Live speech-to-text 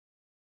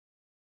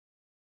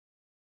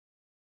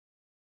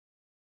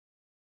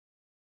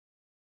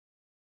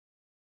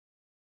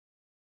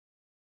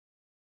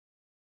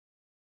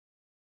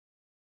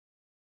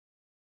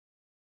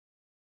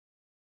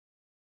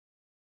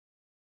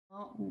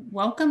Well,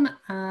 welcome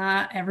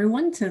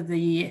everyone to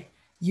the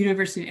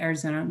University of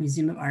Arizona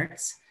Museum of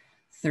Art's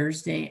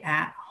Thursday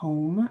at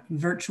Home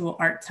Virtual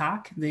Art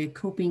Talk, the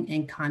Coping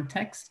in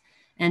Context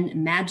and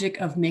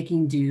Magic of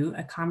Making Do,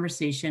 a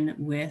conversation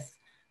with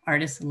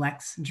artist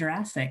Lex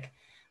Gjurasic.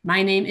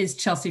 My name is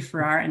Chelsea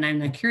Farrar and I'm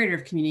the Curator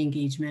of Community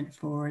Engagement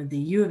for the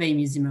U of A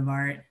Museum of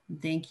Art.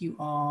 Thank you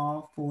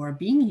all for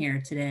being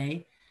here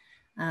today.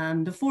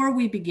 Before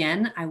we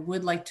begin, I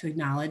would like to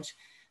acknowledge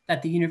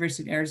that the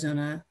University of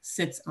Arizona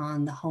sits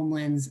on the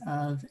homelands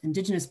of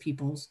Indigenous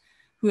peoples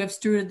who have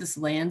stewarded this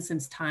land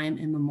since time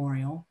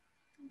immemorial,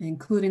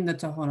 including the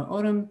Tohono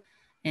O'odham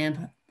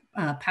and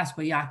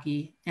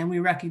Pasquayaki, and we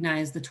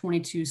recognize the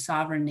 22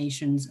 sovereign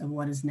nations of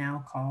what is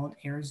now called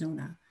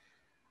Arizona.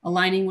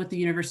 Aligning with the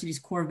university's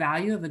core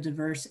value of a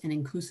diverse and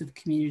inclusive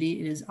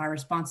community, it is our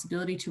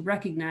responsibility to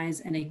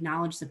recognize and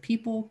acknowledge the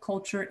people,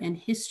 culture, and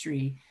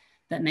history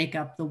that make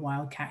up the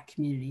Wildcat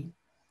community.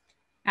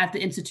 At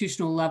the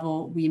institutional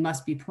level, we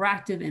must be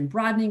proactive in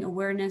broadening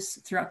awareness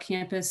throughout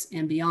campus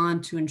and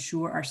beyond to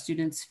ensure our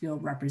students feel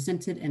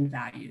represented and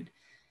valued.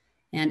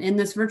 And in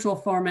this virtual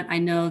format, I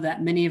know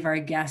that many of our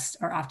guests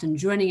are often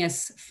joining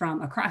us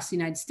from across the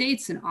United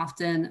States and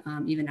often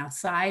even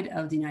outside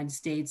of the United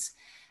States.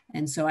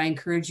 And so I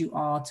encourage you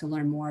all to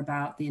learn more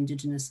about the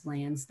Indigenous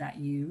lands that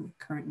you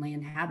currently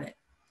inhabit.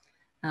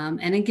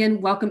 And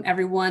again, welcome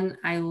everyone.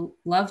 I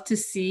love to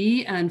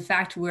see, in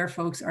fact, where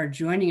folks are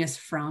joining us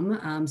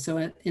from.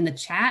 So in the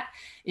chat,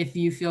 if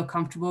you feel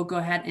comfortable, go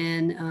ahead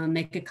and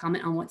make a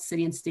comment on what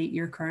city and state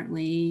you're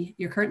currently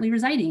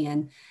residing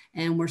in.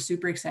 And we're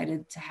super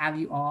excited to have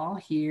you all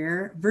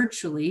here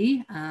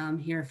virtually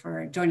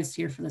join us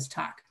here for this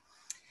talk.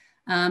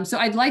 So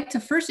I'd like to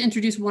first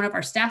introduce one of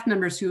our staff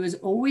members who is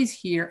always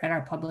here at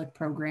our public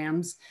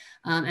programs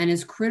and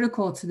is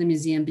critical to the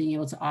museum being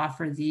able to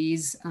offer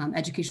these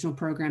educational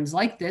programs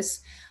like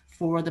this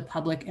for the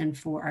public and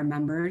for our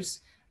members.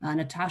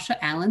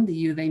 Natasha Allen, the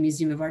U of A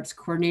Museum of Art's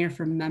coordinator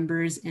for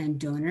members and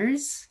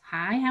donors.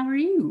 Hi, how are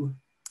you?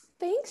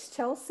 Thanks,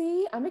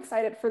 Chelsea. I'm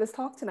excited for this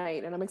talk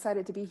tonight and I'm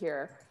excited to be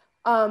here.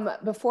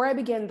 Before I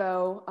begin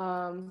though,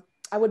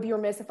 I would be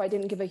remiss if I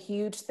didn't give a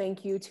huge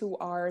thank you to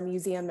our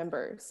museum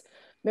members.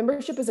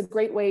 Membership is a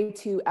great way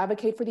to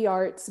advocate for the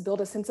arts, build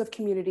a sense of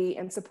community,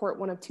 and support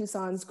one of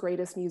Tucson's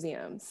greatest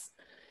museums.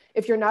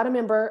 If you're not a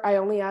member, I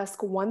only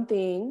ask one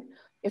thing.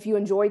 If you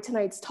enjoyed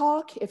tonight's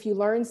talk, if you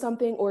learned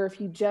something, or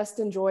if you just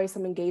enjoy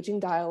some engaging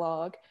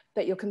dialogue,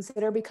 that you'll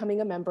consider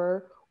becoming a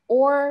member,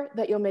 or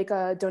that you'll make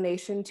a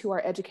donation to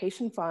our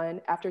education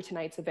fund after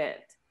tonight's event.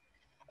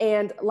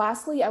 And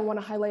lastly, I want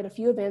to highlight a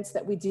few events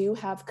that we do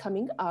have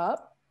coming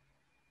up.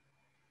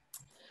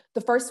 The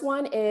first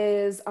one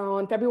is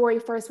on February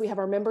 1st, we have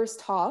our members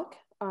talk,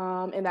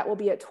 and that will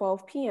be at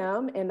 12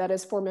 p.m. and that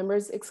is for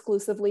members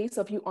exclusively.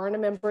 So if you aren't a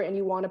member and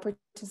you want to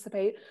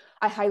participate,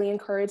 I highly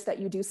encourage that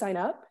you do sign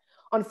up.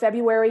 On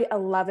February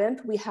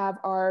 11th, we have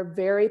our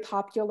very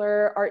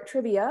popular art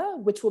trivia,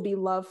 which will be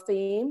love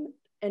themed,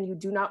 and you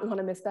do not want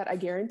to miss that, I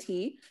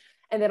guarantee.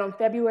 And then on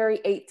February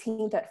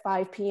 18th at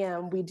 5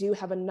 p.m., we do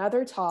have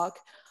another talk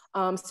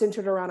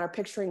centered around our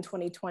Picturing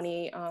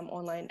 2020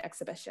 online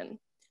exhibition.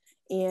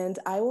 And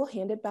I will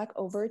hand it back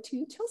over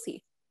to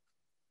Chelsea.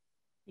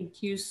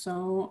 Thank you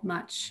so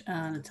much,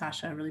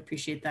 Natasha. I really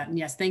appreciate that. And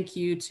yes, thank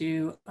you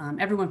to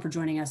everyone for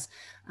joining us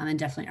and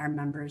definitely our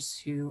members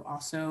who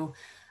also,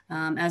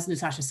 as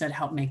Natasha said,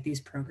 help make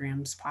these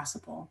programs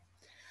possible.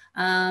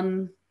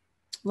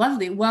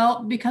 Lovely.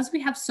 Well, because we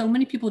have so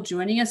many people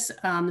joining us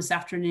this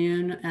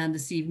afternoon and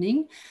this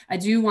evening, I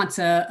do want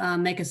to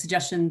make a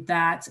suggestion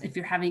that if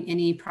you're having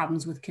any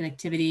problems with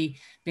connectivity,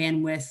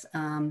 bandwidth,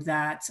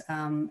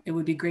 it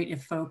would be great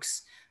if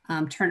folks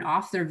turn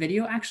off their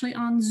video actually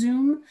on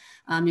Zoom.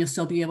 You'll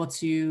still be able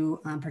to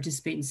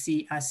participate and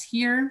see us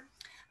here.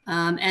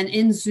 And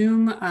in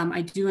Zoom,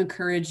 I do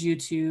encourage you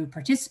to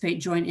participate,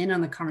 join in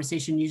on the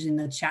conversation using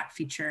the chat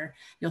feature.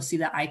 You'll see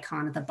the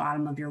icon at the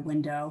bottom of your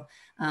window.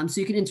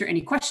 So you can enter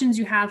any questions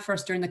you have for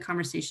us during the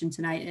conversation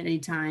tonight at any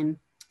time.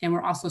 And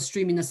we're also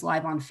streaming this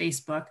live on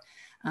Facebook.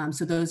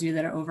 So those of you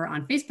that are over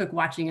on Facebook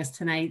watching us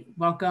tonight,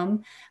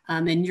 welcome.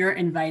 And you're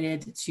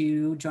invited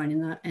to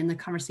join in the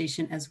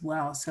conversation as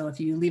well. So if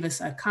you leave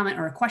us a comment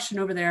or a question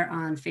over there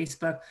on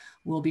Facebook,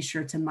 we'll be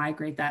sure to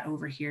migrate that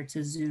over here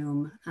to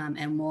Zoom.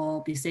 And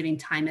we'll be saving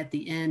time at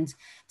the end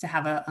to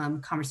have a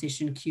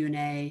conversation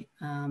Q&A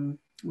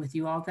with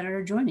you all that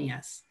are joining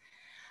us.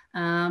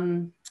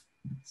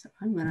 So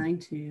I'm going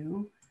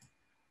to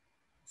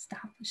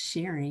stop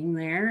sharing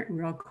there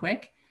real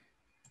quick.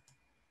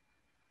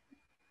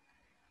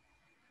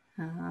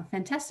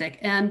 Fantastic.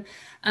 And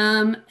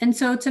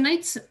so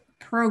tonight's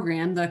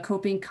program, the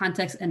Coping,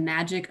 Context, and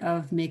Magic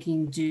of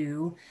Making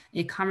Do,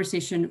 a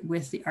conversation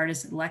with the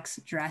artist Lex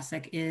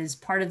Gjurasic, is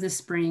part of this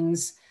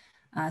spring's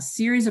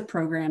series of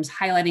programs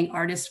highlighting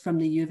artists from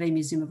the U of A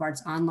Museum of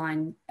Art's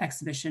online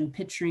exhibition,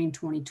 Picturing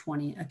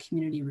 2020, A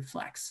Community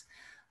Reflects.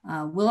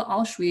 Willa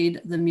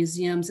Allschwede, the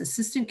museum's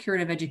assistant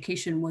curator of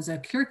education, was a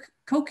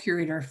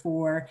co-curator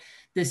for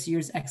this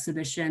year's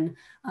exhibition,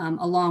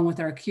 along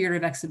with our curator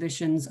of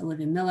exhibitions,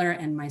 Olivia Miller,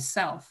 and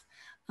myself.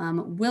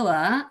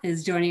 Willa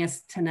is joining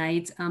us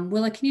tonight.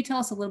 Willa, can you tell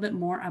us a little bit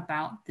more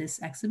about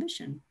this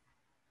exhibition?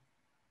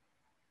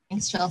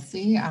 Thanks,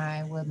 Chelsea.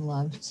 I would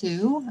love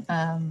to.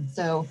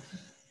 So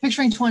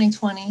Picturing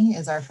 2020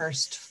 is our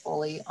first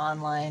fully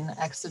online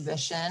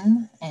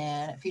exhibition,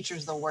 and it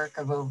features the work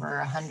of over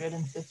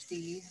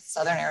 150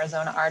 Southern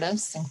Arizona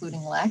artists,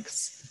 including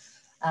Lex,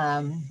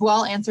 who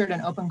all answered an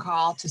open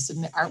call to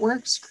submit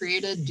artworks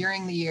created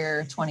during the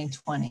year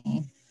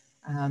 2020.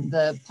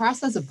 The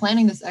process of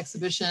planning this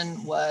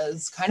exhibition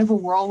was kind of a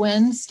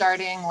whirlwind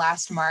starting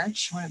last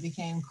March when it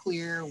became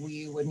clear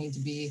we would need to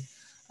be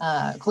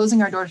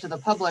closing our doors to the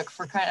public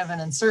for kind of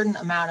an uncertain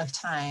amount of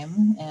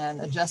time and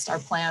adjust our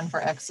plan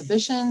for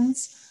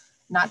exhibitions,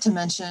 not to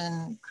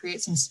mention create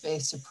some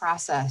space to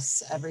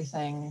process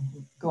everything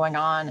going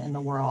on in the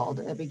world.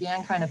 It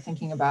began kind of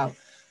thinking about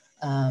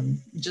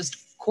just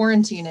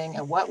quarantining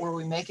and what were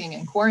we making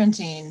in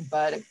quarantine,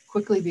 but it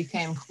quickly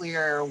became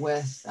clear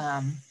with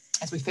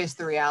as we faced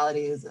the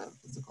realities of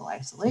physical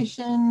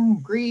isolation,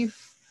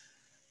 grief,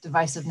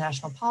 divisive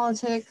national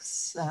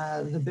politics,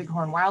 the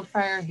Bighorn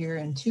wildfire here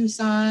in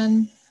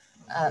Tucson,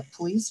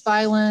 police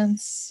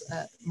violence,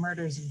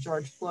 murders of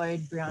George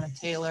Floyd, Breonna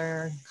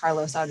Taylor,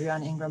 Carlos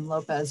Adrian Ingram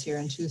Lopez here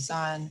in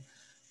Tucson,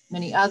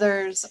 many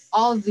others.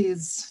 All of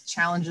these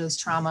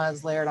challenges,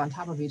 traumas layered on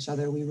top of each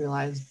other, we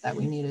realized that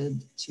we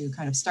needed to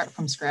kind of start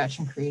from scratch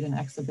and create an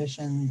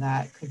exhibition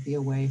that could be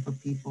a way for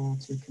people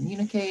to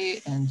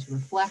communicate and to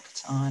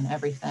reflect on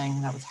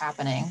everything that was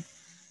happening.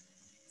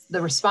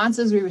 The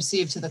responses we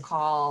received to the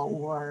call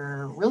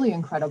were really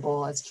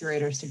incredible as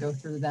curators to go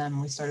through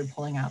them. We started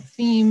pulling out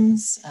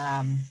themes,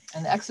 and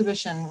the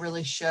exhibition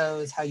really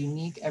shows how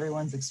unique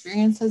everyone's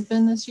experience has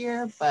been this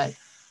year, but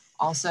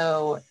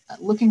also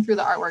looking through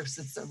the artworks,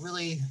 it's a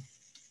really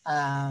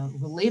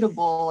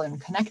relatable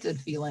and connected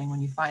feeling when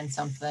you find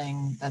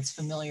something that's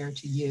familiar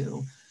to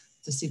you,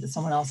 to see that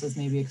someone else is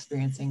maybe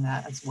experiencing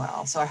that as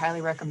well. So I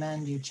highly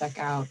recommend you check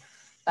out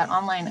that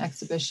online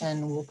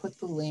exhibition. We'll put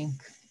the link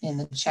in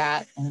the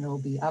chat and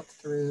it'll be up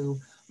through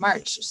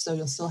March. So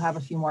you'll still have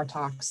a few more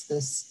talks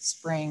this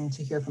spring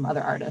to hear from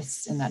other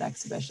artists in that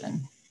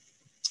exhibition.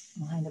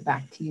 I'll hand it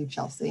back to you,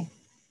 Chelsea.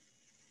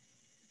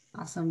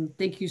 Awesome.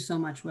 Thank you so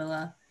much,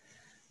 Willa.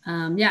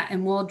 Yeah,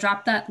 and we'll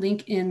drop that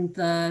link in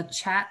the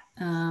chat.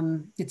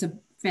 It's a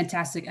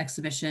fantastic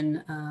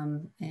exhibition,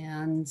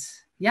 and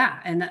yeah,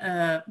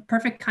 and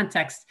perfect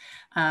context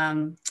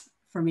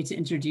for me to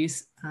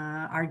introduce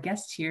our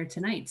guest here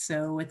tonight.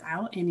 So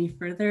without any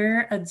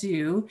further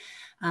ado,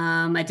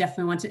 I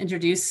definitely want to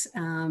introduce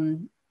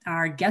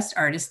our guest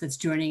artist that's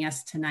joining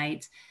us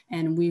tonight.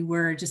 And we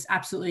were just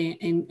absolutely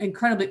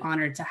incredibly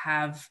honored to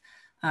have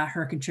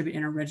her contribute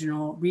an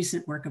original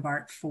recent work of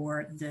art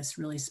for this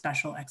really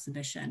special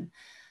exhibition.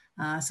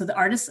 So the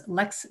artist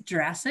Lex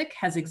Gjurasic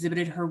has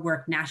exhibited her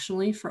work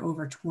nationally for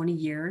over 20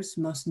 years,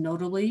 most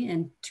notably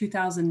in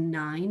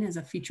 2009 as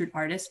a featured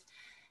artist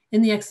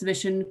in the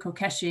exhibition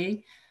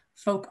Kokeshi,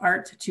 Folk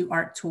Art to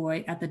Art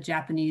Toy at the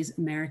Japanese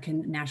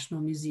American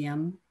National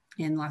Museum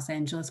in Los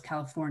Angeles,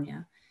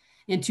 California.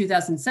 In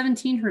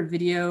 2017, her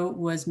video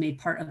was made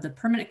part of the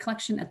permanent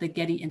collection at the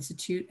Getty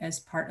Institute as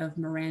part of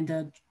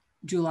Miranda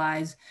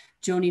July's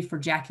Joni for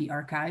Jackie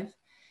archive.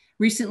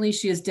 Recently,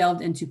 she has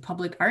delved into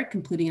public art,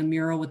 completing a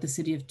mural with the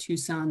City of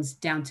Tucson's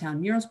Downtown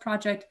Murals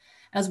Project,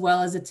 as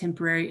well as a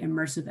temporary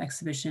immersive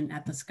exhibition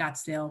at the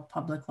Scottsdale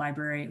Public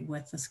Library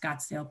with the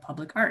Scottsdale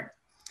Public Art.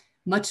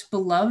 Much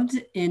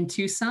beloved in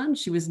Tucson,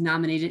 she was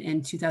nominated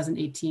in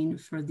 2018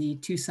 for the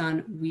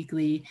Tucson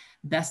Weekly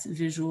Best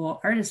Visual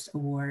Artist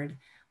Award.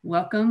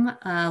 Welcome,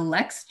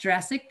 Lex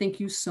Gjurasic. Thank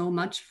you so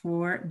much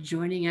for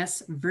joining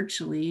us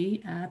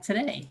virtually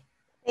today.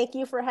 Thank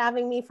you for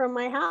having me from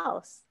my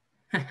house.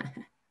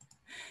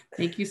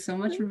 Thank you so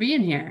much for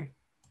being here.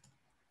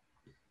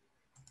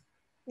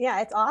 Yeah,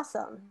 it's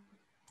awesome.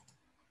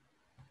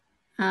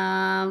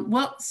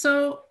 Well,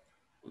 so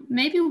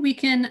maybe we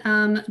can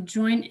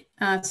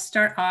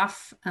start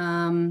off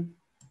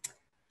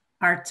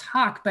our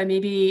talk by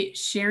maybe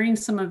sharing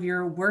some of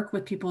your work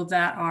with people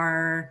that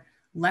are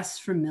less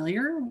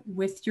familiar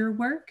with your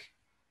work.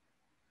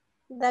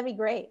 That'd be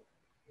great.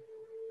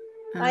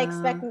 I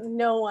expect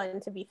no one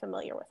to be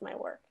familiar with my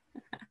work.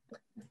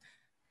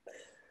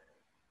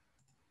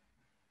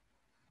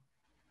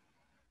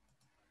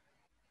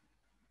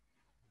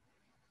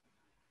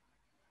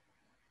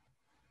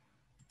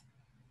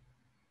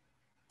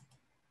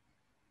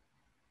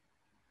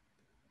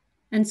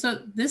 And so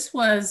this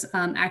was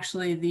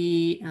actually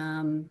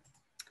the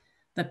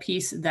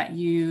piece that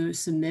you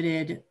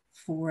submitted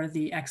for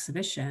the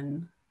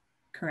exhibition,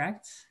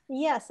 correct?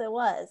 Yes, it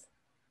was.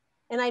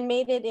 And I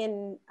made it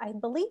in, I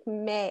believe,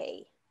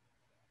 May.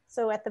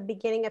 So at the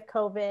beginning of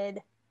COVID,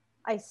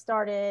 I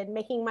started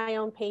making my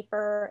own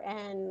paper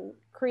and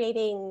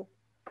creating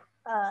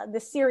the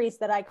series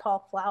that I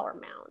call Flower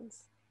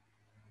Mounds.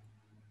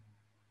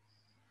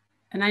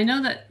 And I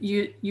know that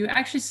you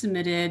actually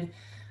submitted,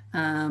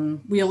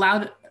 we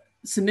allowed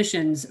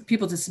submissions,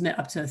 people to submit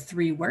up to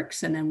 3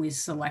 works, and then we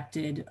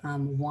selected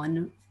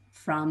one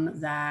from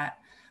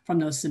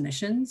those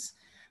submissions.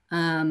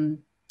 And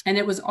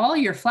it was all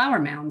your flower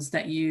mounds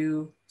that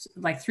you,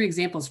 like 3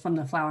 examples from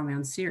the flower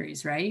mound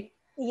series, right?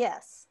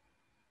 Yes.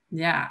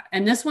 Yeah.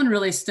 And this one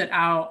really stood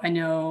out. I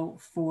know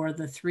for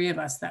the 3 of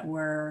us that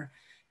were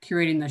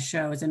curating the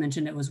show, as I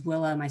mentioned, it was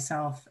Willa,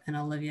 myself, and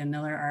Olivia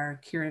Miller, our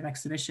curator of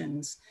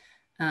exhibitions.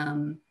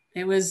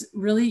 It was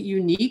really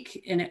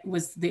unique, and it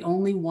was the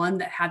only one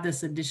that had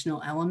this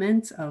additional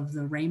element of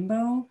the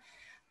rainbow.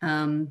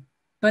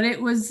 But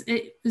it was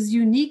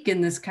unique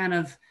in this kind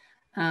of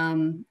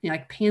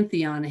like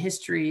pantheon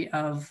history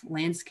of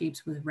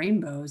landscapes with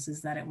rainbows,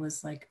 is that it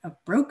was like a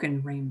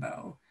broken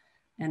rainbow,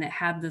 and it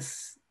had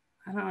this,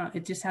 I don't know,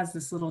 it just has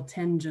this little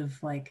tinge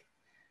of like,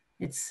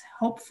 it's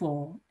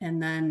hopeful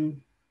and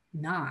then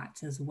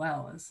not, as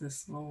well, as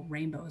this little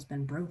rainbow has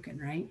been broken,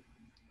 right?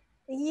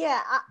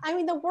 Yeah, I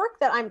mean, the work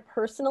that I'm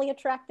personally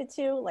attracted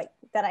to, like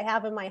that I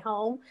have in my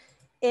home,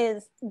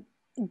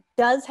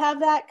 does have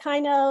that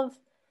kind of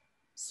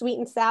sweet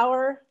and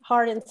sour,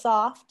 hard and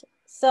soft.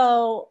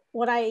 So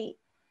when I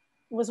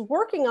was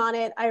working on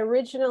it, I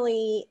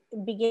originally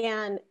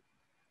began,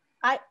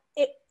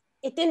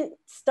 it didn't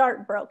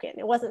start broken.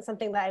 It wasn't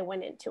something that I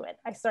went into it.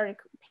 I started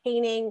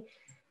painting,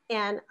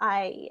 and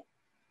I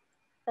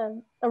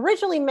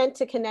originally meant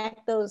to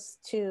connect those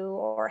 2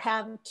 or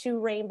have 2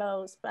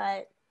 rainbows,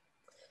 but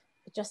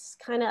it just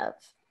kind of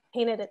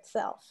painted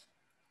itself.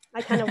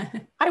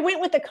 I went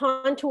with the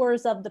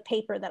contours of the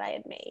paper that I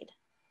had made.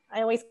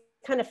 I always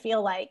kind of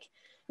feel like,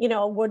 a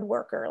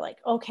woodworker, like,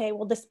 okay,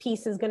 well, this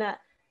piece is gonna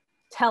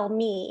tell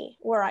me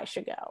where I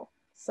should go.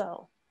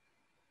 So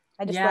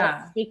I just let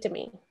it speak to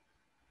me.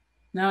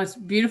 No, it's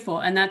beautiful.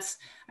 And that's,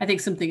 I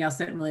think, something else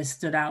that really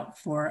stood out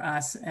for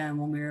us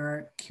when we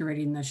were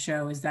curating the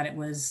show, is that it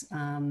was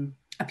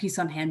a piece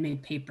on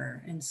handmade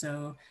paper. And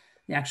so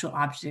the actual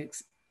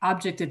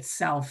object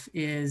itself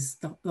is,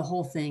 the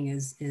whole thing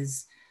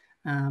is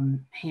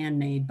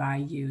handmade by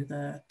you,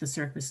 the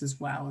surface as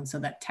well. And so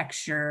that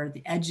texture,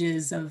 the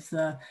edges of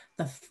the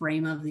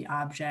frame of the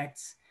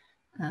object,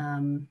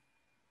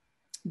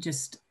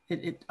 just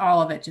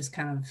all of it just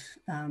kind of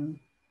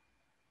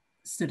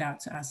stood out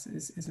to us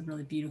as a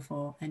really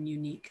beautiful and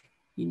unique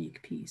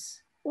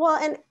piece.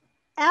 Well, and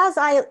as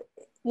I,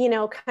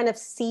 kind of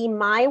see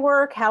my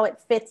work, how it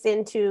fits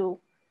into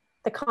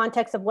the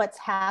context of what's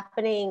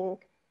happening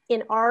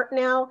in art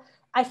now,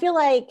 I feel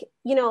like,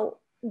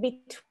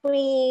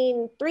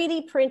 between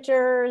 3D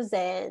printers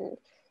and,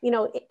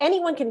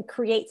 anyone can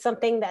create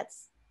something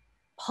that's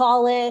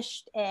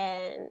polished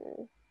and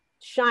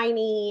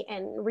shiny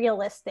and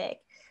realistic.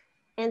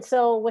 And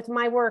so with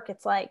my work,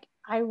 it's like,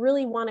 I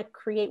really want to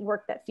create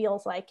work that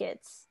feels like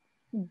it's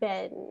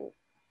been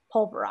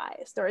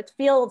pulverized, or it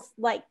feels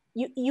like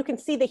you can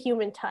see the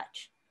human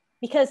touch,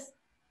 because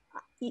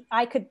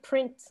I could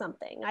print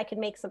something, I could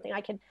make something,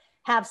 I could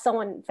have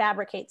someone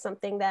fabricate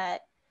something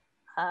that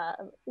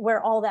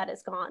where all that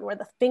is gone, where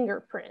the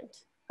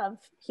fingerprint of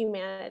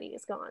humanity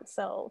is gone.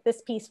 So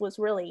this piece was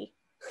really,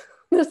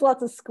 there's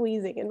lots of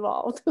squeezing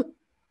involved.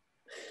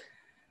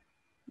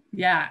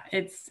 Yeah,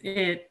 it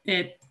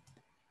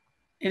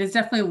is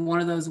definitely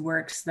one of those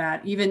works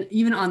that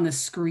even on the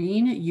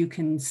screen, you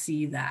can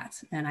see that.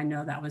 And I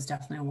know that was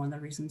definitely one of the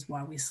reasons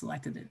why we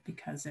selected it,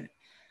 because it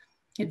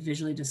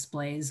visually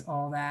displays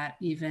all that.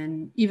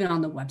 Even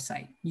on the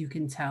website, you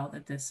can tell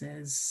that this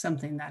is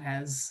something that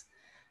has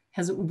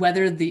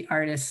weathered the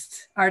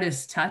artist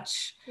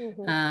touch.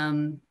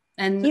 Mm-hmm.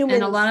 And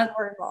humans a lot of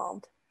are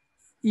involved.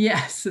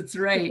 Yes, that's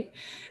right.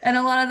 And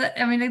a lot of that,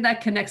 I mean,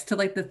 that connects to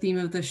like the theme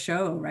of the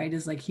show, right?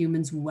 Is like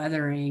humans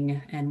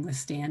weathering and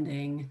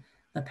withstanding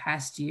the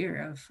past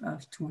year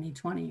of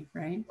 2020,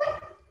 right?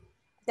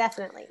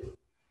 Definitely.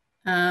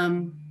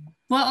 Well,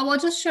 I'll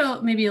just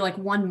show maybe like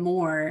one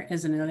more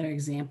as another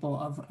example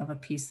of a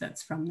piece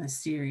that's from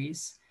this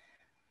series.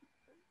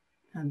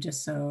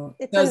 Just so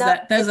those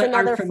that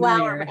aren't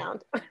familiar. Flower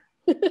mound.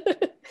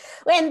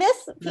 And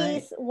this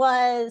piece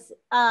was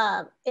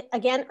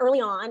again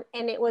early on,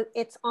 and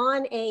it's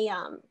on a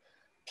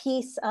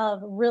piece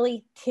of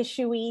really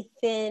tissuey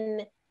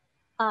thin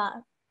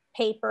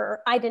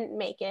paper. I didn't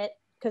make it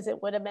because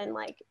it would have been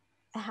like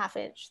a ½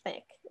 inch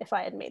thick if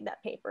I had made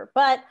that paper,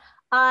 but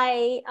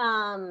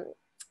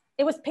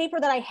it was paper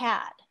that I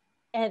had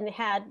and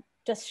had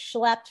just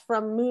schlepped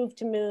from move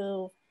to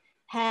move,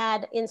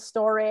 had in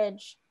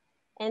storage.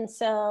 And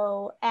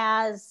so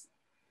as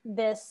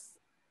this,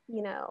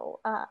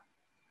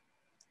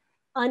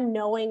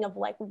 unknowing of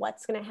like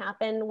what's going to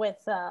happen with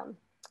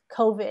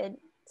COVID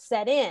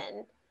set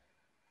in,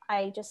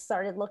 I just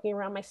started looking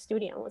around my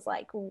studio and was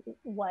like,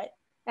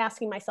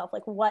 asking myself,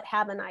 like, what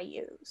haven't I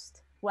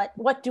used?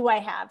 What do I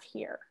have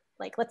here?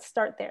 Like, let's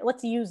start there.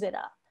 Let's use it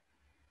up.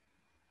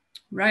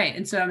 Right.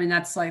 And so, I mean,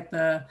 that's like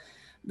the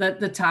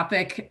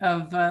topic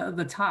of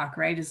the talk,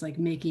 right? Is like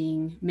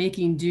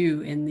making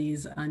do in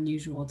these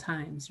unusual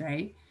times,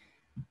 right?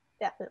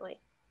 Definitely.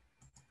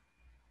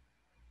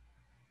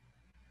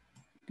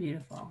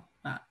 Beautiful.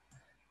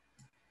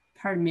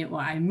 pardon me, well,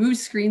 I moved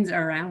screens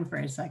around for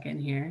a second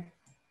here.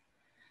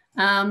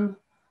 Well,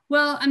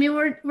 I mean,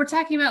 we're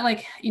talking about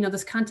like, you know,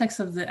 this context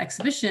of the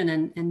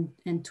exhibition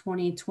in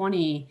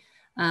 2020,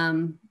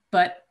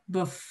 but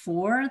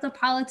before the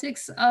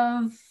politics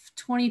of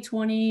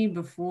 2020,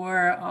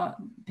 before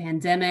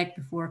pandemic,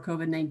 before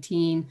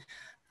COVID-19,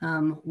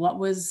 what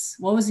was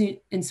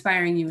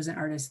inspiring you as an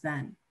artist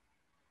then?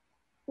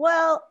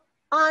 Well,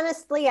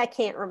 honestly, I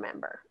can't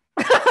remember.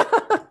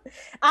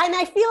 And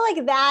I feel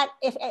like that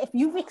if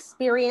you've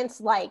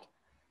experienced like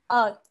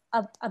a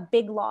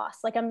big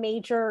loss, like a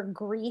major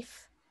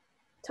grief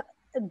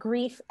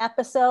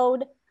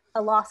episode,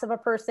 a loss of a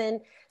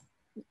person,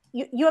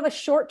 you have a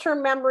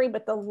short-term memory,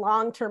 but the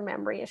long-term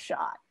memory is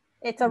shot.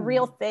 It's a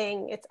real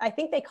thing. I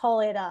think they call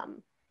it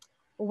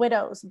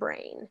widow's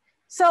brain.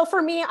 So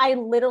for me, I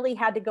literally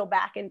had to go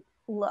back and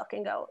look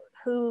and go,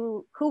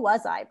 who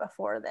was I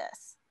before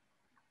this?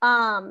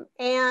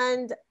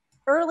 And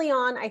early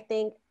on, I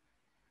think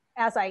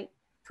as I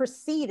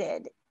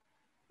proceeded,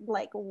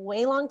 like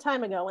way long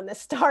time ago when this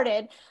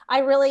started, I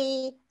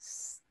really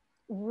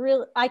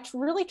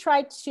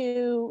tried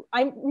to,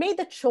 I made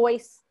the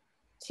choice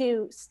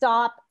to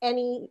stop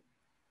any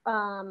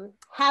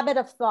habit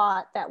of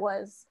thought that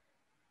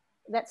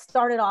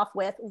started off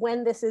with,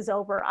 when this is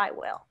over, I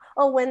will.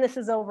 Oh, when this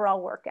is over,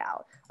 I'll work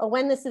out. Oh,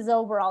 when this is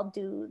over, I'll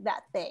do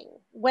that thing.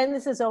 When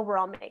this is over,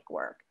 I'll make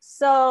work.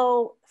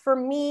 So for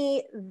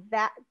me,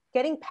 that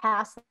getting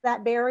past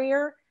that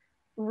barrier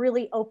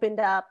really opened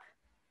up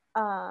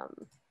a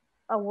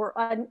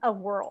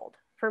world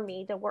for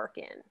me to work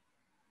in,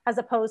 as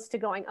opposed to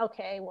going,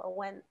 okay, well,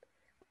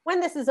 when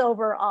this is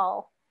over,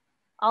 I'll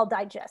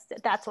digest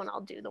it. That's when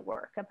I'll do the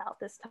work about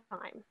this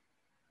time.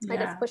 Yeah. I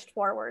just pushed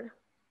forward.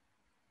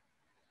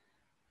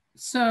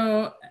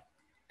 So,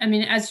 I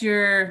mean, as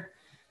you're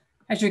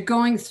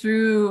going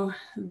through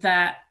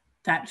that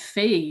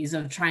phase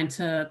of trying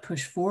to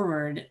push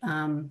forward,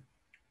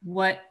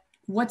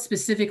 what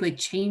specifically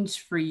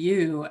changed for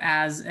you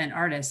as an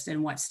artist,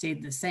 and what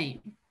stayed the same?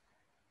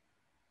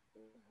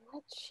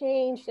 What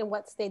changed and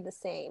what stayed the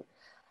same?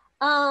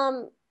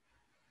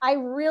 I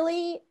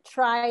really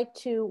tried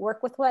to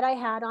work with what I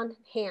had on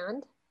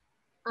hand.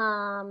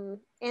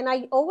 And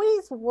I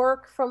always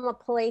work from a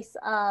place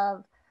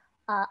of,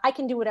 I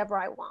can do whatever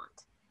I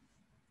want.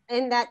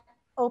 And that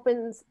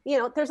opens, you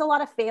know, there's a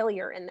lot of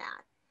failure in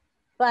that.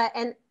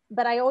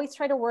 But I always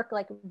try to work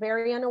like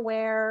very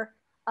unaware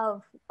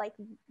of like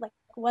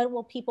what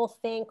will people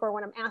think, or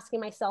when I'm asking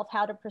myself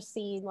how to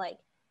proceed, like,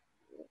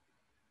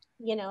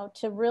 you know,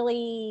 to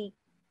really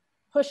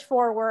push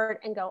forward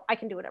and go, I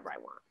can do whatever I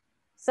want.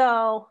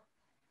 So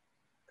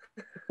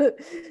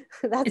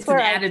it's an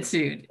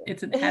attitude.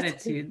 It's an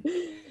attitude.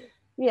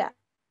 Yeah.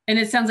 And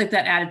it sounds like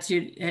that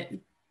attitude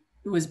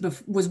was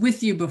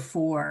with you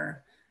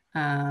before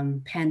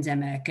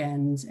pandemic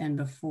and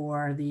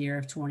before the year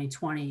of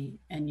 2020,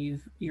 and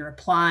you're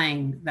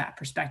applying that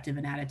perspective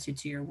and attitude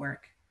to your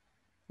work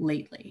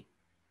lately.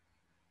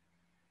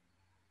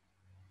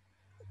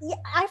 Yeah,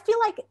 I feel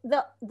like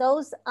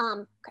those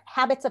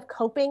habits of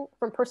coping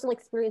from personal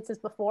experiences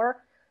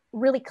before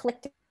really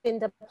clicked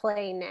into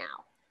play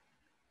now.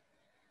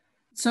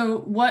 So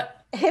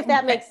what, if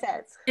that makes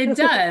sense? It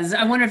does.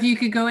 I wonder if you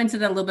could go into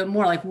that a little bit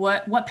more, like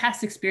what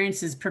past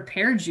experiences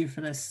prepared you for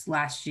this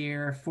last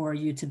year for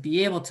you to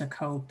be able to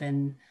cope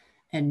and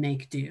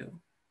make do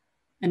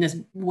in this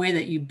way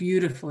that you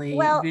beautifully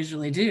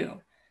visually do?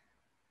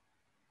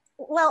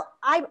 Well,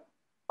 I've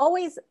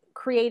always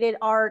created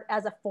art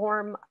as a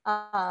form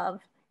of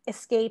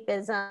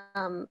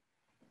escapism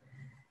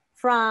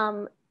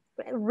from,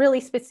 really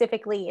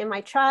specifically in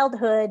my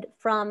childhood,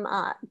 from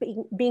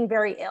being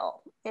very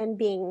ill and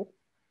being,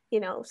 you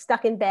know,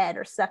 stuck in bed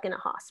or stuck in a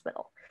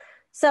hospital.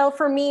 So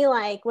for me,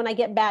 like when I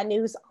get bad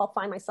news, I'll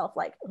find myself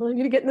like, oh, I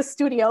need to get in the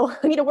studio.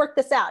 I need to work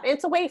this out. And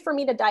it's a way for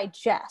me to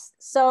digest.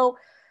 So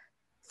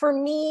for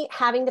me,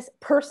 having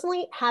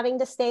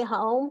to stay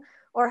home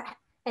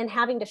and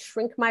having to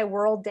shrink my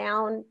world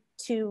down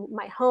to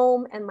my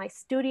home and my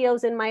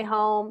studios in my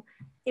home,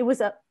 it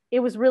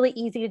was really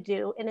easy to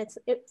do. And it's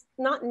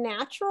not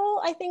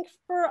natural, I think,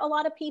 for a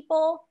lot of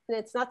people. And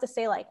it's not to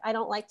say like, I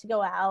don't like to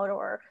go out,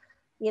 or,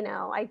 you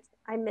know,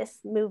 I miss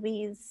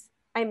movies.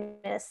 I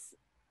miss,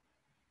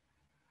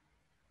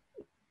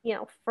 you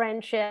know,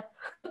 friendship.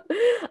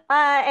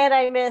 And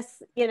I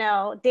miss, you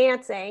know,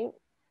 dancing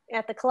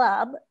at the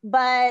club.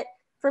 But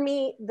for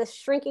me, the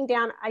shrinking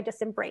down, I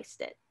just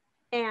embraced it.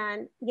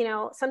 And, you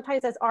know,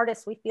 sometimes as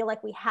artists, we feel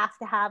like we have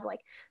to have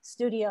like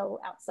studio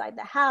outside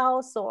the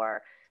house,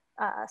 or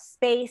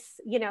space,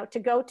 you know, to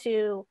go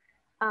to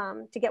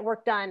get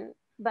work done.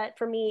 But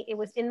for me, it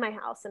was in my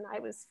house, and I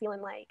was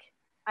feeling like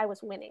I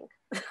was winning.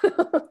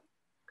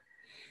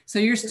 So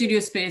your studio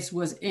space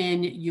was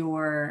in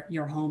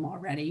your home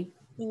already?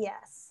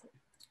 Yes.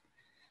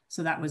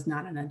 So that was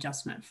not an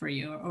adjustment for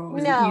you, or it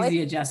was an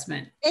easy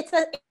adjustment?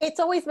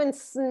 It's always been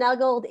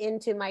snuggled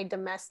into my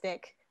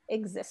domestic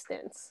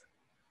existence.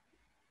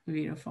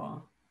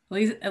 Beautiful. At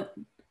least,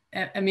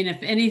 I mean,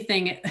 if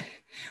anything,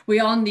 We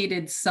all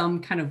needed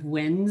some kind of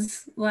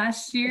wins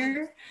last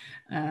year.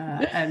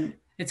 And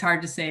it's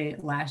hard to say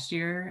last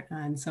year.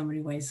 In so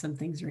many ways, some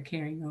things are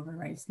carrying over,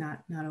 right? It's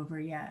not over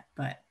yet,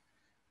 but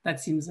that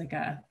seems like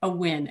a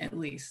win, at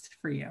least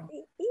for you.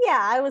 Yeah,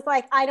 I was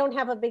like, I don't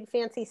have a big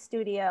fancy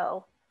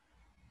studio,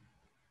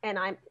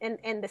 and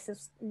this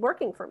is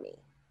working for me,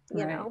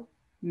 you know?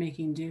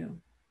 Making do.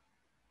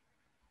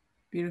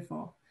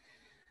 Beautiful.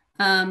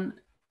 And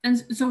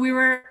so we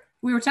were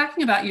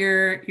talking about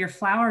your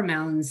flower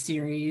mound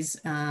series,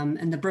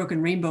 and the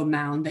broken rainbow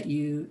mound that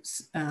you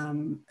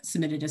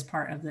submitted as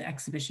part of the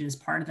exhibition, as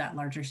part of that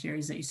larger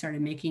series that you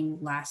started making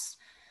last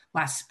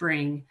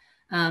spring.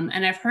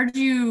 And I've heard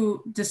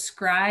you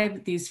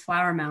describe these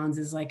flower mounds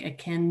as like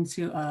akin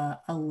to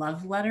a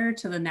love letter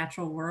to the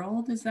natural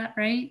world. Is that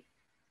right?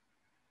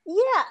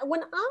 Yeah,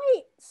 when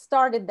I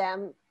started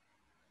them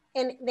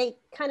and they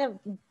kind of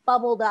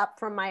bubbled up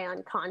from my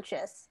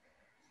unconscious,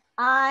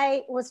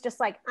 I was just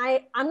like,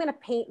 I'm going to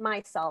paint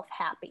myself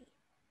happy.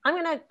 I'm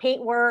going to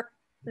paint work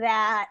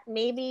that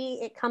maybe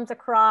it comes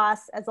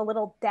across as a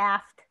little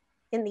daft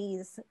in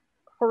these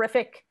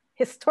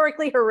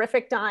historically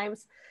horrific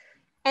times.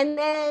 And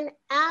then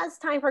as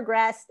time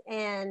progressed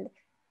and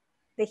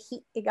the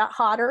heat, it got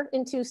hotter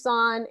in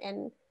Tucson,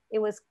 and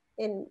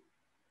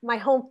my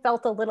home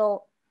felt a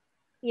little,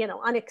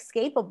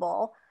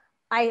 unescapable.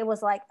 I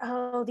was like,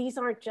 oh, these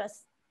aren't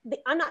just,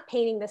 I'm not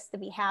painting this to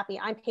be happy.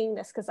 I'm painting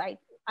this because I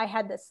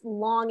had this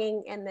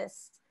longing and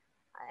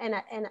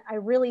I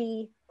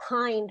really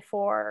pined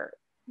for,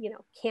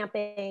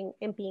 camping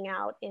and being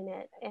out in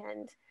it.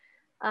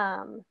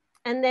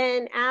 And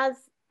then as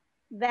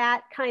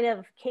that kind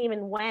of came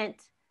and went,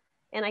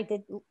 and I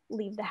did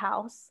leave the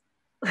house,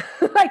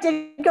 I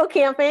did go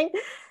camping,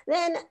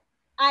 then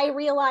I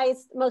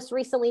realized most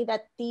recently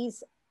that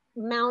these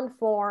mound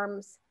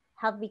forms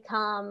have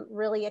become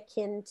really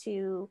akin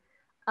to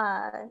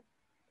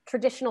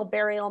traditional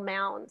burial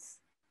mounds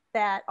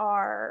that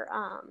are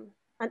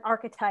an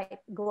archetype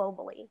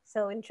globally.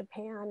 So in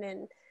Japan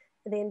and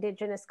the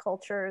indigenous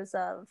cultures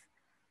of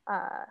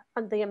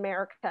the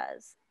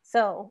Americas.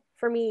 So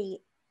for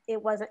me,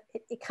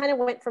 it kind of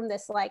went from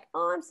this like,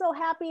 oh, I'm so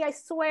happy, I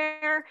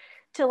swear,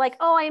 to like,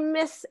 oh, I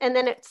miss, and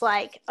then it's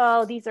like,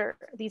 oh, these are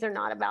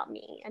not about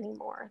me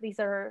anymore. These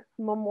are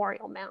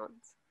memorial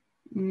mounds.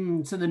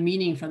 So the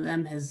meaning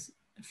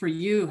for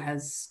you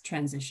has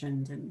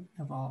transitioned and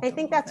evolved. I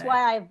think that's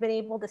why I've been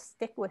able to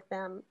stick with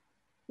them,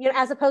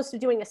 as opposed to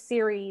doing a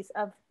series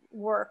of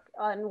work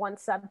on one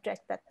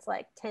subject that's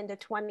like 10 to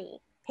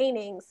 20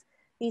 paintings.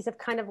 These have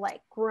kind of like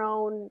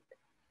grown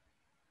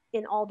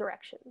in all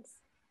directions.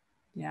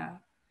 Yeah.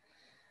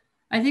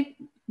 I think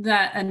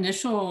that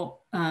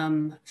initial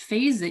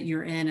phase that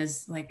you're in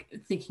is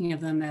like thinking of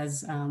them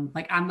as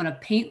like, I'm going to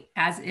paint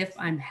as if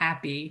I'm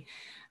happy,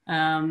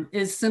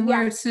 is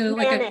similar to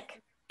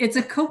like it's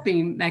a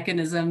coping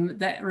mechanism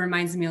that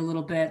reminds me a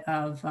little bit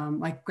of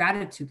like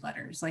gratitude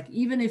letters. Like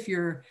even if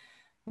you're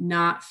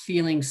not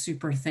feeling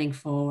super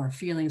thankful or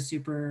feeling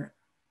super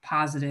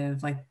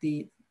positive, like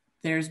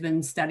there's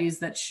been studies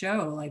that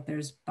show like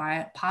there's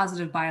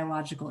positive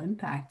biological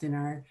impact in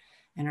our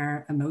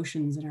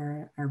emotions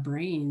and our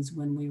brains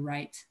when we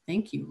write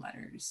thank you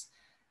letters.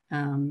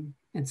 And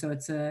so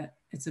it's a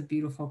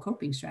beautiful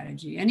coping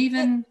strategy. And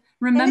even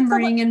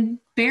remembering in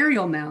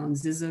burial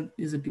mounds is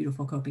a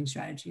beautiful coping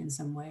strategy in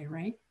some way,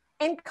 right?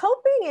 And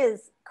coping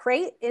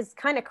is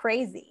kind of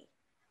crazy.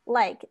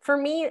 Like for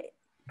me,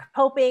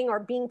 coping or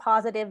being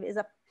positive is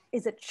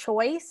a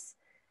choice,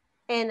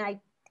 and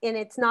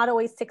it's not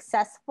always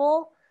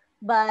successful,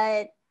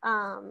 but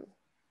I'm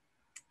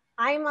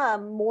a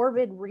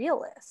morbid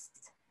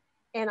realist,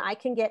 and I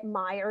can get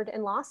mired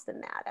and lost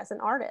in that as an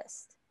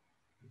artist.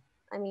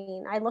 I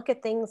mean, I look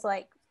at things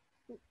like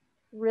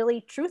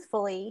really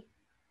truthfully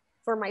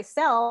for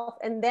myself,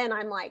 and then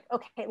I'm like,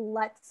 okay,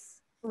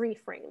 let's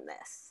reframe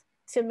this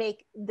to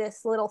make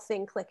this little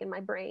thing click in my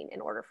brain in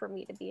order for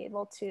me to be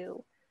able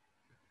to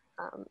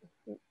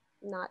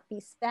not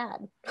be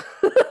sad,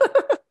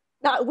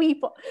 not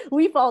weep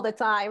all the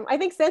time. I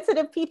think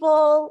sensitive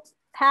people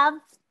have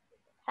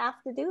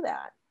to do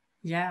that.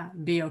 Yeah,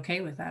 be okay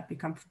with that, be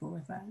comfortable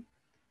with that.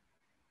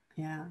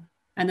 Yeah.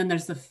 And then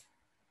there's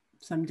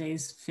some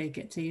days fake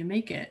it till you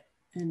make it.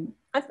 And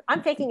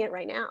I'm faking it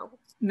right now.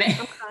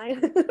 I'm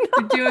trying.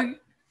 You're doing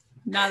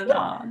not at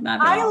all. Not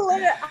at all.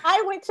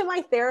 I went to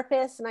my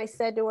therapist and I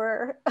said to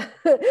her,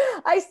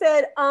 I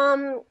said,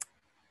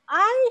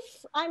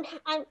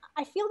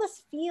 I feel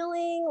this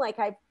feeling like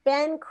I've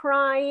been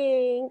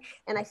crying,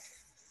 and I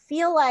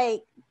feel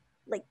like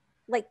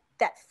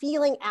that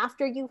feeling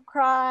after you've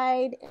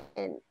cried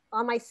and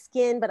on my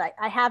skin, but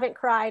I haven't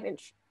cried.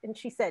 And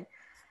she said,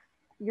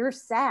 you're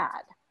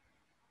sad.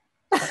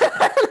 And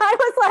I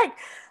was like,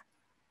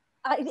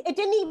 it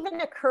didn't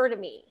even occur to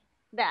me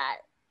that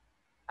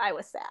I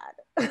was sad.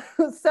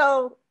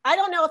 So I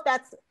don't know if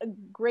that's a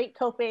great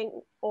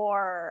coping,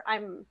 or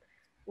I'm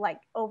like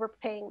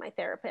overpaying my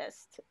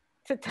therapist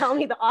to tell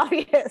me the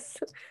obvious,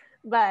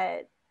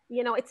 but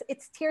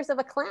it's tears of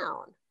a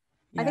clown.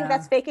 I think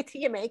that's fake it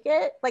till you make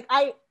it. Like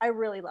I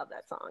really love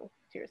that song,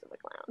 Tears of a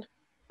Clown.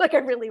 Like I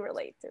really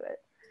relate to it.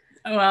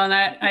 Well, and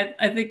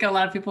I think a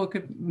lot of people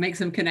could make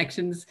some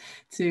connections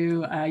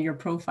to your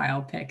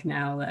profile pic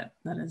now.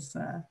 That is.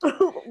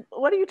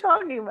 What are you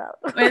talking about?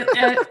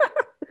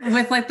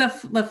 With like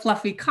the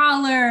fluffy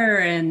collar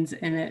and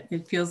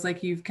it feels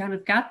like you've kind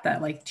of got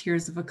that like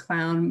Tears of a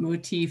Clown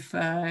motif.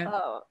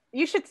 Oh,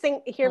 you should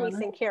hear me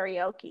sing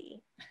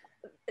karaoke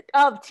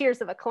of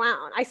Tears of a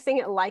Clown. I sing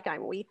it like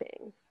I'm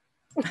weeping.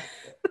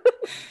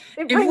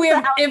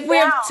 if we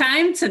have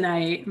time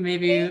tonight,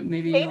 maybe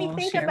we'll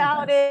think share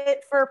about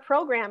it for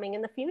programming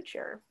in the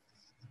future.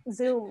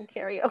 Zoom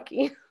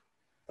karaoke.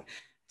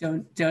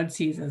 Don't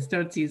tease us.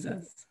 Don't tease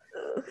us.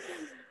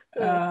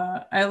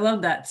 I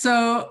love that.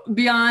 So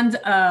beyond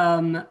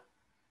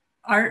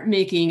art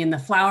making in the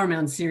Flower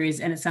Mound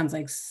series, and it sounds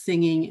like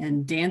singing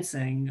and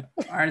dancing,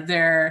 are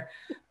there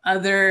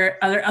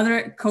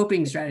other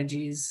coping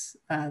strategies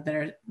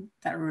that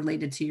are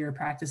related to your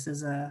practice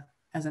as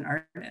an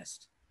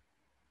artist?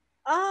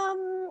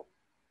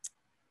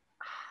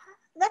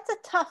 That's a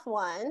tough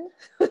one.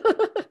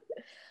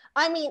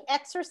 I mean,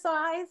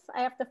 exercise,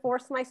 I have to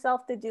force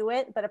myself to do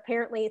it, but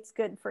apparently it's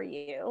good for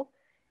you.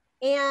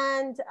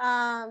 And,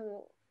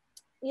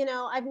 you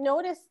know, I've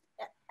noticed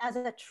as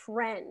a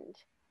trend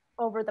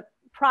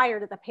prior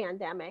to the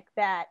pandemic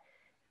that,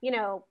 you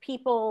know,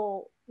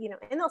 people, you know,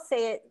 and they'll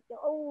say it,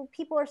 oh,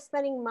 people are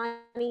spending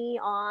money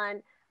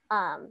on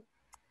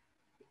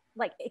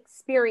like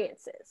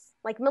experiences.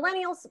 Like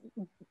millennials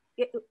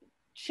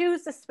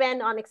choose to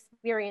spend on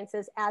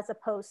experiences as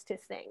opposed to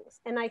things.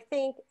 And I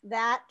think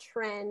that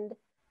trend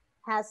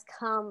has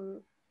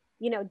come,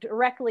 you know,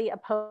 directly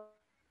opposed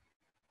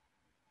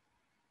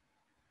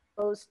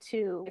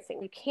to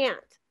you can't,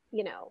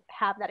 you know,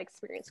 have that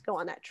experience, go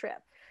on that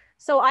trip.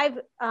 So I've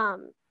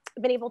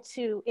been able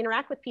to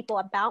interact with people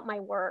about my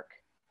work,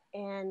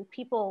 and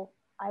people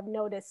I've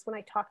noticed when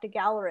I talk to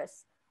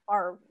gallerists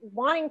are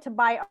wanting to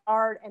buy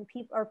art, and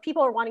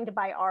people are wanting to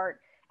buy art,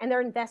 and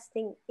they're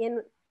investing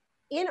in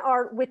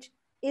art, which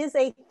is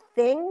a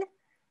thing,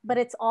 but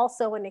it's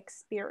also an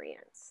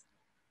experience.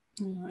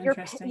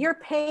 You're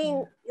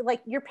paying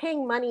you're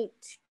paying money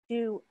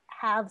to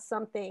have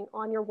something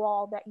on your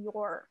wall that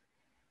you're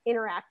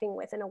interacting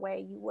with in a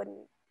way you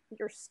wouldn't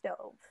your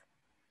stove.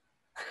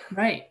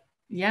 Right.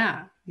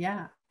 Yeah.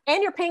 Yeah.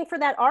 And you're paying for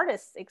that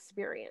artist's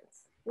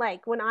experience.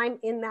 Like when I'm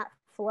in that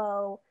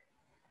flow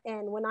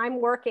and when I'm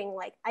working,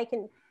 like I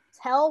can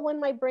tell when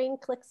my brain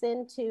clicks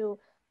into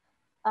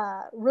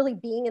really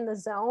being in the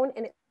zone.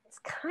 And it's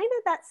kind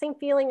of that same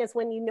feeling as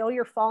when you know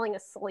you're falling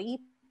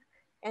asleep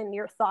and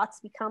your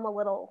thoughts become a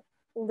little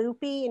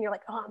loopy and you're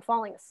like, oh, I'm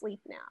falling asleep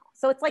now.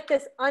 So it's like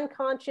this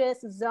unconscious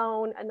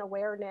zone and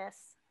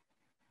awareness.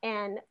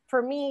 And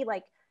for me,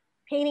 like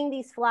painting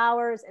these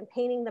flowers and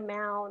painting the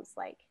mounds,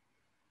 like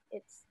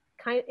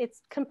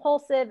it's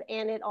compulsive,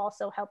 and it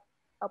also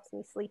helps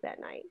me sleep at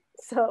night.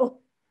 So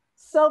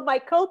my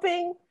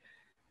coping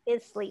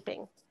is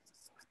sleeping,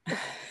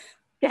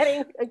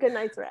 getting a good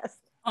night's rest.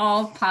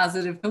 All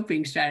positive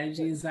coping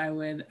strategies, I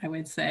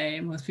would say.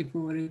 Most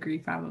people would agree,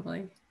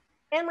 probably.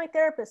 And my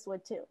therapist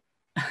would too.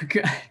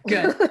 Good.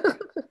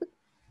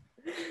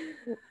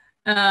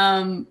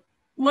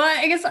 Well,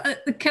 I guess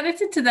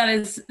connected to that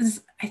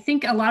is I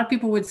think a lot of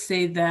people would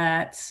say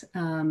that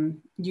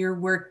your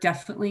work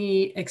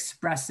definitely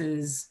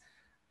expresses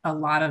a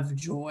lot of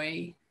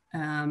joy,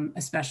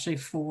 especially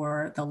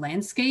for the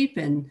landscape.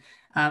 And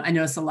I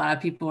notice a lot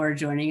of people are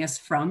joining us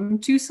from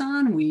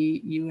Tucson.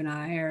 You and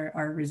I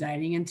are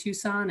residing in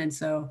Tucson, and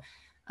so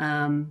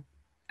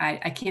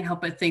I can't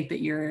help but think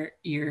that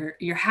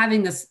you're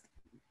having this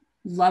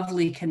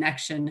lovely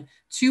connection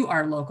to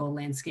our local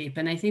landscape.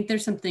 And I think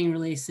there's something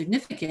really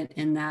significant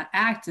in that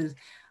act, is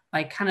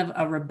like kind of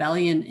a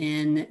rebellion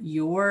in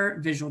your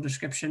visual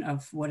description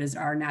of what is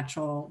our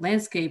natural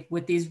landscape,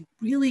 with these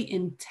really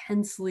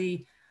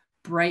intensely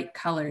bright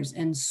colors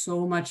and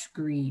so much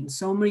green,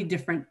 so many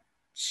different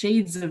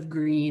shades of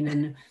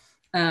green.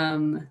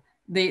 And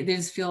they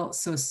just feel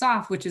so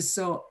soft, which is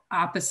so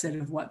opposite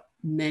of what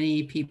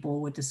many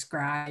people would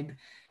describe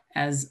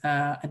as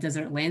a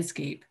desert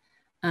landscape.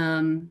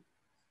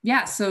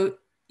 Yeah, so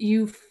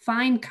you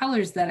find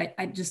colors that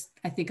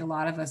I think a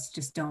lot of us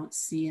just don't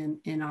see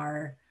in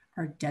our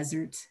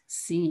desert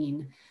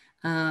scene.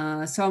 So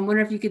I'm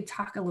wondering if you could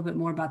talk a little bit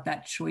more about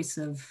that choice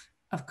of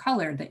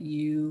color that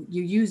you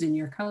use in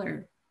your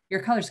color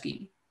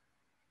scheme.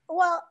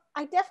 Well,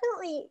 I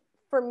definitely,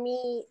 for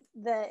me,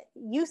 the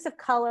use of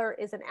color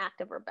is an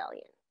act of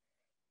rebellion.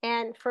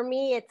 And for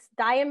me, it's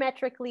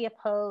diametrically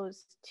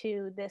opposed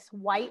to this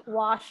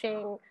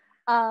whitewashing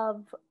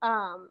of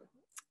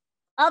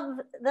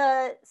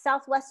the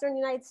Southwestern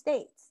United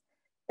States.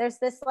 There's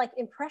this like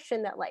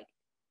impression that like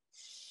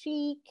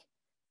chic,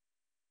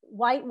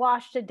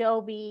 whitewashed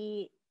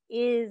adobe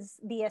is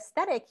the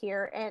aesthetic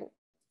here. And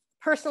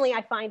personally,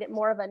 I find it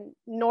more of a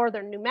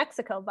northern New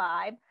Mexico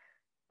vibe.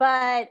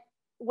 But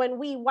when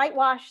we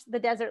whitewash the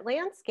desert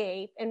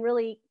landscape and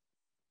really,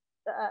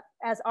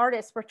 as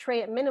artists,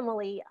 portray it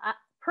minimally,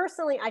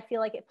 personally, I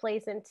feel like it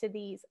plays into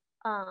these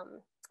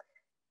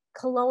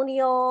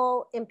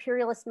colonial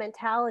imperialist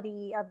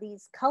mentality of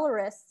these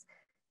colorists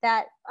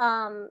that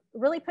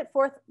really put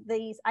forth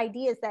these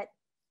ideas that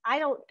I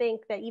don't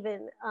think that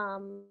even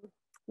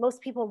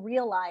most people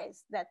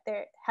realize that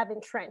they have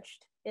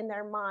entrenched in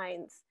their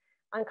minds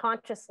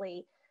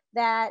unconsciously,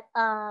 that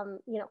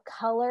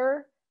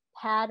color,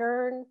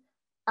 pattern,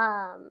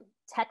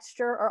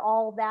 texture are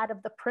all that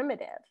of the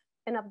primitive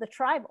and of the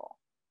tribal.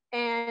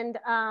 And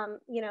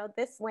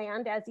this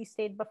land, as you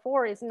stated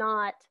before, is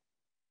not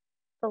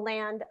the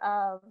land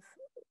of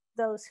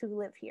those who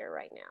live here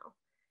right now.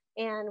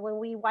 And when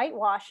we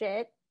whitewash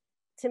it,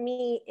 to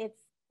me, it's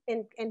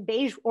in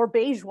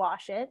beige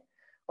wash it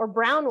or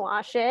brown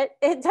wash it,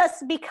 it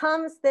just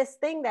becomes this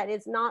thing that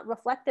is not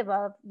reflective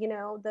of,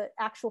 the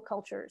actual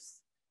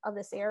cultures of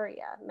this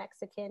area,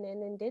 Mexican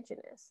and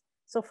indigenous.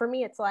 So for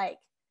me, it's like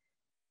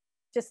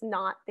just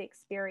not the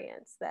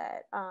experience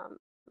that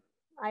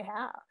I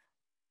have,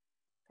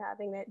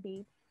 having it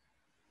be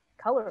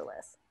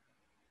colorless.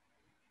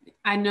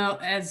 I know,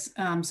 as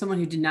someone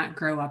who did not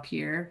grow up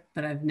here,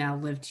 but I've now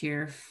lived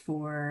here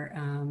for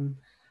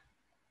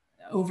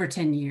over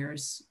 10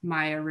 years,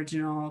 my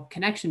original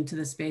connection to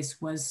the space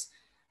was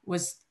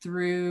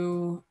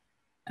through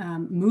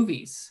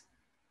movies.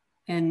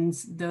 And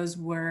those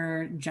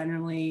were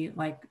generally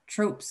like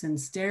tropes and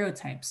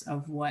stereotypes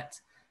of what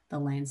the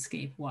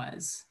landscape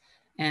was.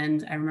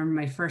 And I remember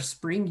my first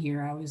spring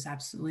here, I was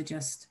absolutely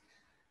just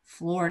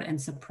floored and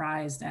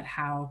surprised at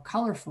how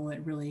colorful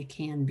it really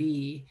can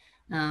be.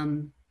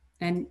 And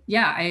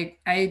yeah,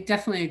 I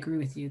definitely agree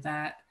with you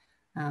that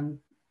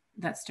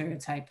that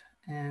stereotype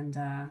and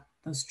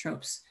those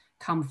tropes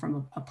come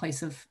from a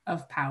place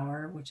of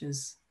power, which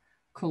is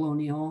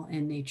colonial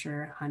in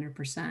nature,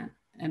 100%.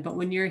 But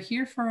when you're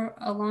here for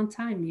a long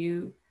time,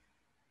 you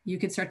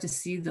can start to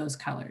see those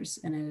colors,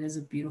 and it is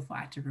a beautiful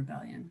act of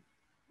rebellion.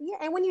 Yeah,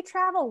 and when you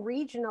travel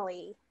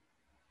regionally,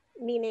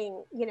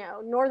 meaning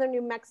northern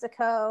New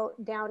Mexico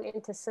down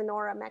into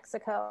Sonora,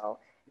 Mexico,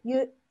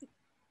 it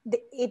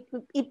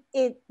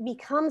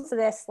becomes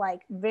this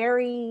like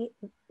very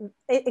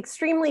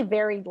extremely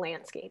varied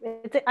landscape.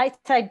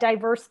 It's a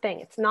diverse thing.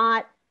 It's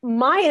not,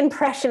 my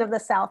impression of the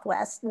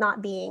Southwest,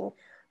 not being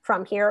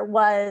from here,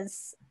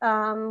 was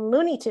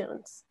Looney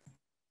Tunes.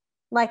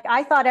 Like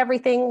I thought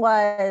everything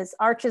was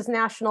Arches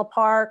National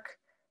Park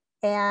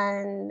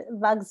and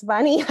Bugs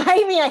Bunny.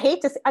 I mean, I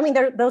hate to say, I mean,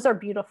 those are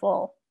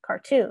beautiful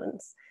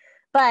cartoons,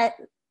 but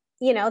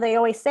they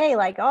always say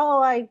like,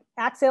 oh, I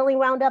accidentally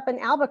wound up in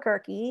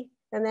Albuquerque.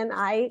 And then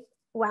I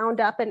wound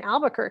up in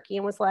Albuquerque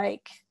and was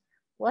like,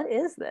 what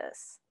is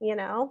this?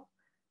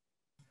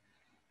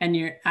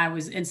 And I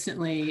was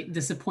instantly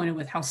disappointed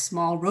with how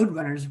small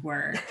Roadrunners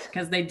were,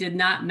 because they did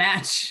not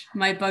match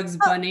my Bugs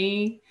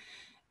Bunny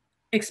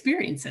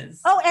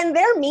experiences. Oh, and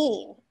they're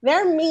mean.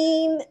 They're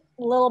mean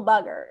little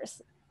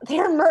buggers.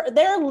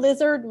 They're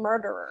lizard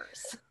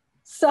murderers.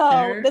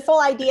 So this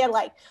whole idea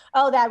like,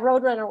 oh, that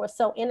Roadrunner was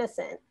so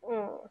innocent.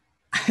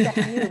 That's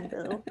you,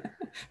 boo.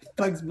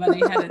 Bugs Bunny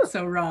had it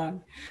so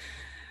wrong.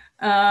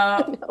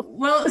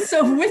 Well,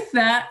 so with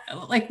that,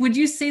 like, would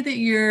you say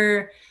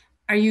that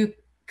are you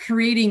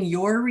creating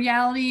your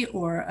reality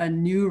or a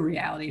new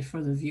reality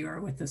for the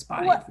viewer with this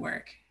body of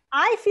work?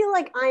 I feel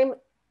like I'm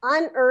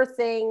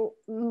unearthing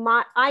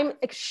I'm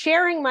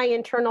sharing my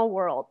internal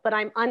world, but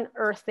I'm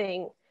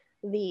unearthing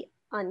the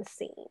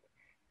unseen.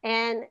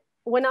 And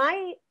when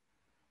I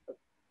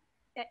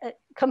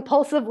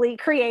compulsively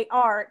create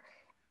art,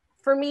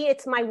 for me,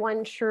 it's my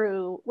one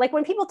true, like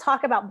when people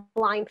talk about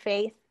blind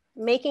faith,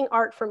 making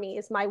art for me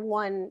is my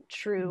one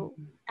true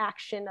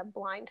action of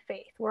blind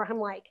faith, where I'm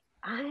like,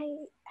 I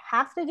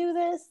have to do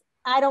this.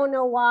 I don't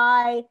know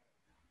why.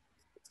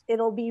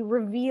 It'll be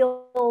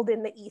revealed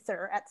in the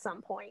ether at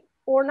some point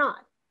or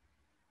not.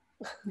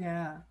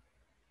 Yeah.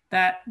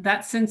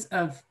 That sense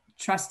of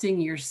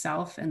trusting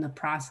yourself in the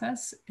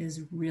process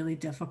is really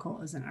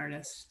difficult as an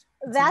artist.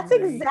 That's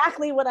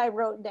exactly what I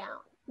wrote down,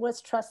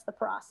 was trust the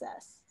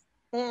process,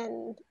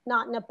 and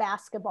not in a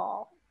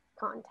basketball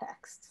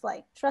context.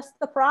 Like, trust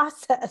the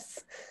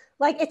process.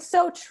 Like, it's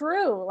so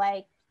true.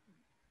 Like,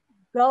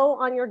 go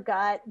on your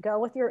gut, go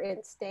with your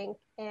instinct,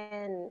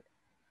 and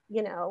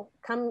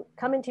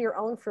come into your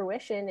own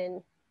fruition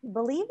and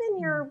believe in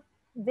your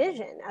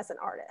vision as an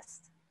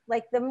artist.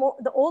 Like,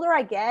 the older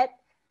I get,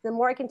 the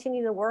more I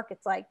continue to work,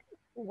 it's like,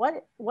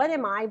 what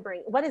am I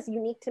bringing? What is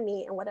unique to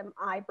me, and what am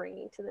I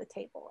bringing to the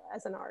table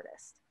as an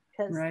artist?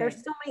 Because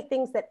there's so many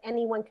things that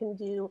anyone can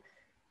do.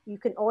 You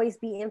can always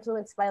be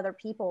influenced by other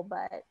people,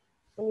 but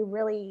when you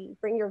really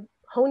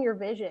hone your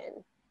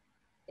vision,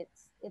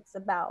 it's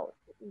about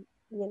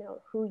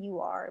who you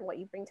are and what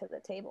you bring to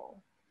the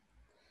table.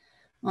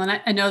 Well,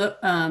 and I know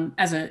that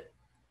as a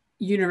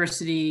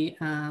university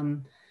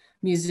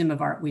museum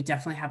of art, we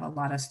definitely have a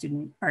lot of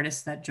student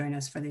artists that join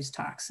us for these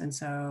talks. And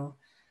so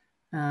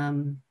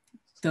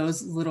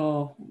those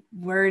little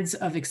words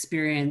of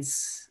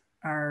experience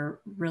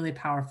are really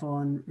powerful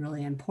and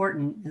really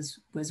important,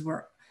 as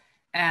we're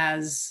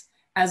as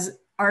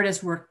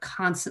artists, we're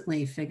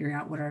constantly figuring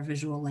out what our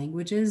visual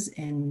language is,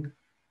 and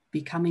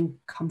becoming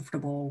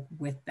comfortable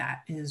with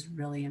that is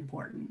really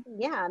important.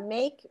 Yeah,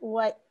 make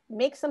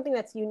something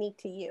that's unique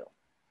to you.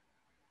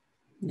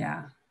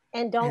 Yeah.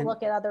 And don't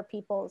look at other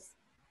people's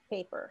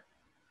paper.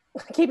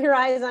 Keep your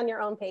eyes on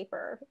your own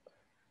paper.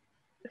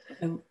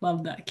 I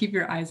love that. Keep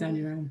your eyes on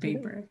your own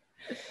paper.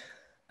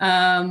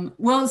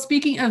 Well,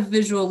 speaking of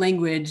visual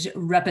language,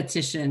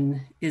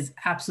 repetition is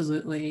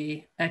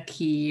absolutely a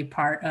key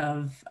part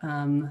of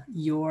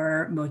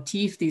your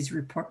motif, these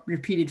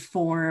repeated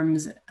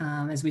forms,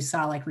 as we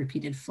saw, like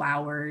repeated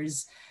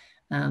flowers,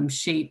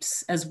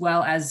 shapes, as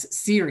well as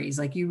series.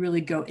 Like you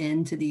really go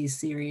into these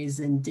series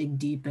and dig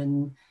deep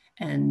and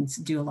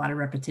do a lot of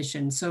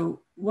repetition.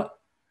 So what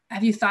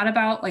have you thought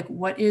about, like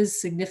what is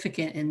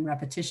significant in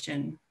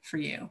repetition for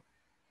you?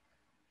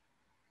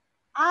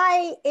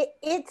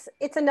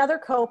 It's another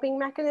coping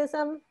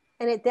mechanism,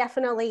 and it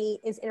definitely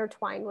is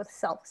intertwined with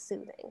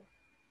self-soothing.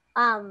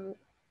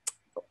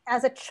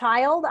 As a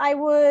child, I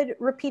would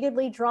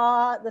repeatedly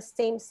draw the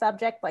same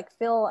subject, like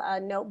fill a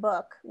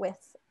notebook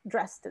with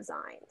dress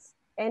designs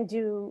and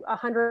do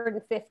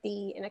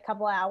 150 in a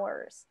couple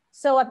hours.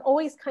 So I've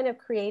always kind of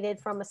created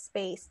from a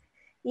space.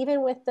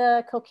 Even with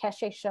the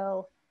Kokeshi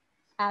show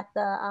at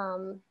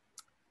the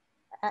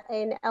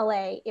in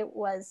LA, it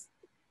was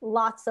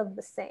lots of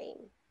the same,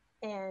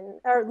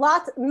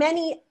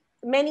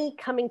 many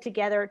coming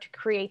together to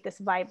create this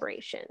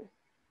vibration.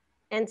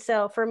 And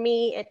so for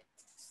me, it's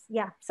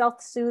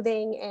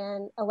self-soothing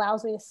and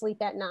allows me to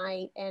sleep at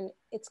night, and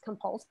it's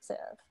compulsive.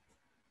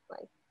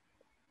 Like,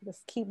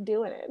 just keep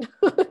doing it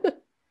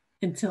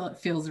until it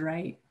feels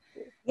right.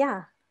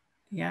 Yeah.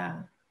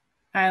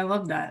 I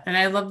love that. And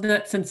I love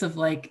that sense of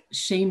like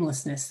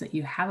shamelessness that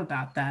you have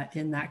about that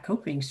in that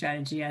coping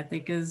strategy, I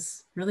think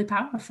is really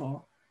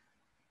powerful.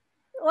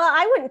 Well,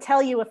 I wouldn't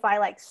tell you if I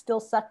like still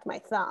sucked my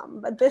thumb,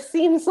 but this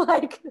seems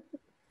like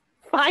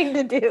fine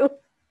to do.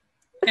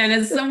 And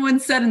as someone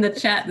said in the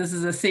chat, this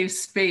is a safe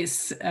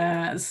space.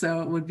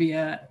 So it would be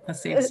a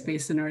safe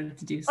space in order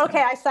to do so.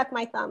 Okay, I suck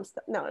my thumbs.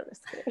 No, I'm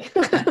just kidding.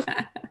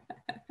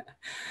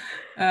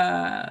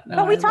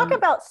 But we talk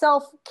about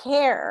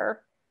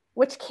self-care,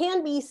 which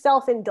can be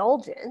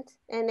self-indulgent.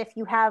 And if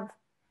you have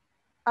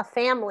a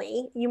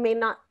family, you may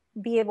not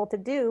be able to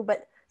do,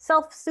 but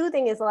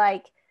self-soothing is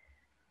like,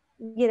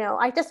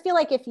 I just feel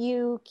like if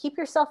you keep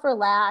yourself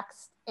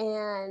relaxed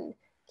and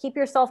keep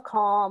yourself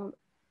calm,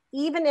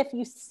 even if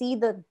you see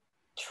the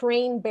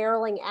train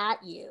barreling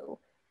at you,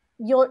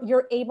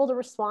 you're able to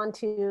respond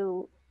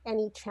to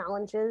any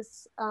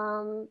challenges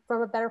from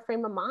a better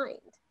frame of mind.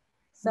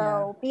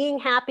 So being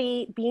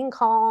happy, being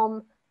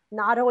calm,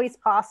 not always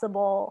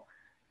possible,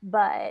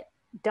 but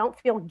don't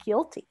feel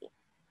guilty.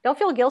 Don't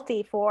feel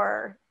guilty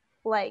for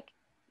like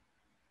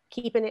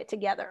keeping it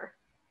together.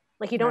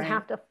 Like you don't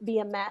have to be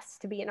a mess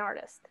to be an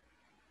artist.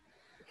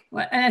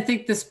 Well, and I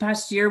think this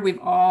past year, we've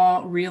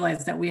all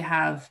realized that we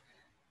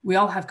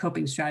all have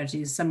coping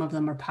strategies. Some of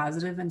them are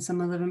positive and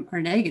some of them are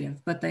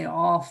negative, but they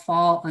all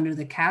fall under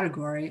the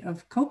category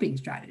of coping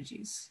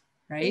strategies,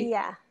 right?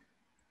 Yeah.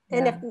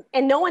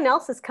 And no one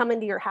else is coming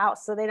to your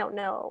house, so they don't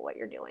know what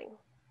you're doing.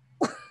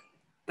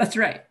 That's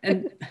right.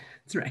 And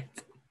that's right.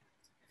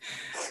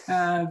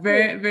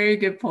 Very, very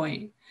good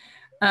point.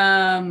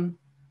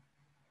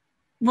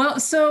 Well,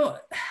 so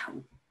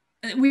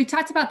we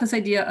talked about this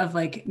idea of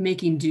like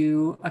making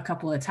do a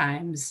couple of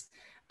times.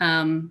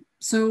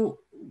 So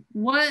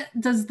what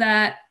does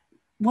that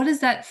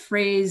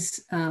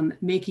phrase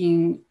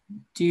making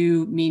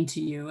do mean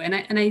to you? And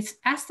I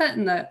asked that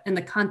in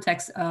the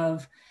context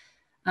of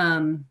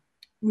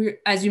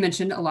as you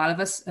mentioned, a lot of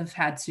us have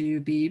had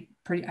to be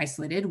pretty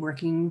isolated,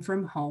 working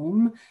from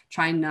home,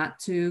 trying not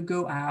to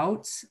go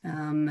out,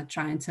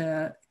 trying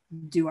to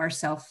do our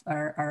social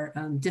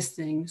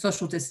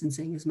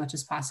distancing as much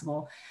as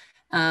possible.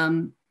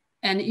 And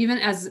even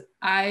as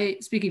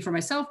speaking for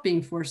myself,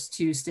 being forced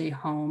to stay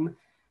home,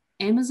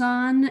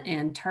 Amazon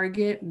and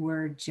Target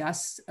were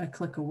just a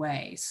click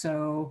away.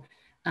 So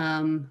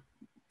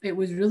it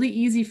was really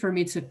easy for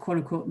me to quote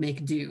unquote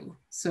make do.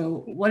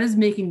 So what does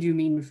making do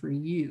mean for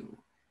you?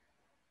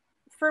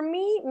 For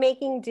me,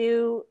 making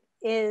do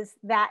is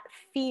that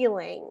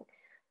feeling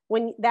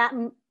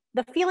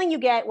the feeling you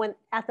get when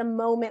at the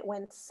moment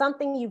when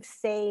something you've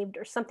saved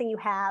or something you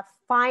have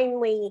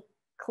finally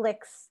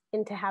clicks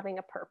into having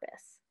a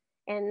purpose.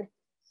 And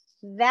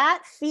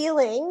that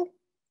feeling,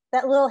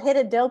 that little hit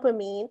of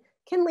dopamine,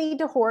 can lead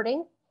to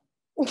hoarding.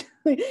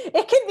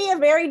 It can be a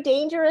very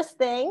dangerous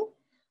thing,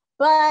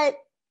 but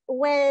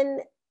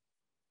when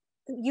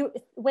you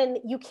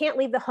can't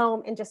leave the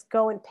home and just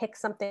go and pick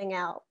something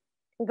out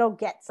and go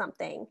get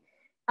something,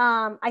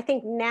 I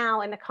think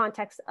now in the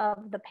context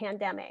of the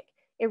pandemic,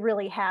 it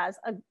really has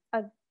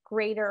a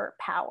greater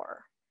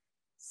power.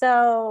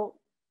 So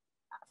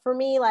for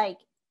me, like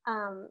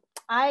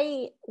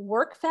I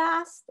work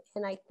fast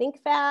and I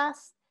think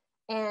fast,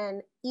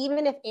 and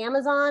even if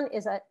Amazon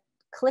is a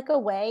click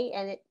away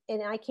and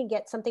I can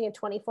get something in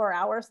 24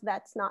 hours,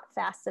 that's not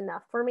fast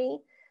enough for me.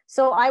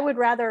 So I would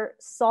rather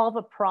solve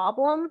a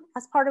problem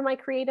as part of my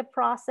creative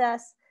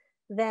process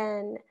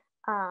than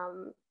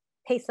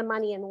pay some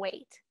money and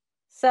wait.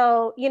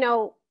 So, you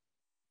know,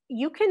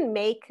 you can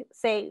make,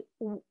 say,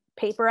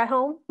 paper at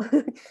home.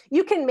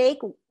 You can make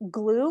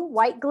glue,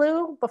 white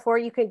glue, before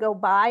you can go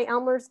buy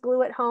Elmer's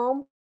glue at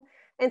home.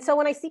 And so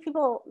when I see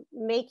people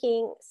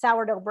making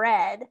sourdough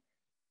bread,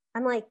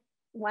 I'm like,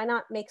 why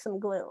not make some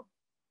glue?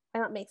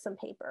 Why not make some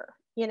paper?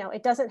 You know,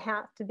 it doesn't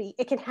have to be,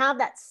 it can have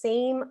that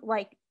same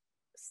like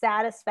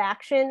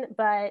satisfaction,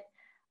 but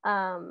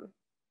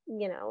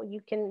you know,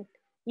 you can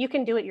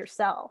do it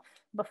yourself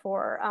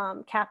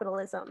before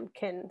capitalism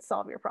can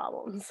solve your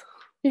problems.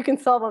 You can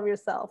solve them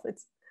yourself.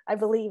 I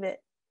believe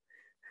it.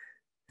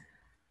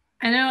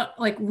 I know,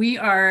 like, we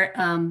are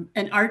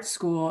an art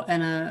school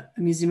and a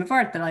museum of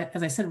art that,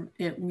 as I said,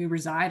 we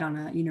reside on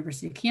a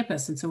university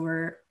campus. And so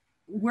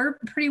we're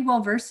pretty well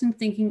versed in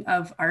thinking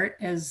of art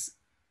as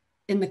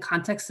in the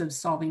context of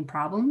solving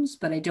problems,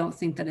 but I don't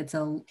think that it's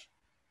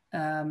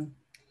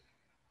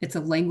a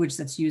language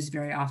that's used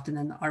very often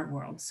in the art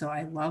world. So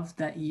I love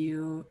that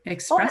you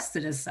expressed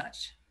it as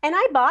such. And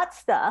I bought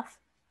stuff.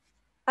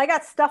 I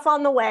got stuff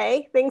on the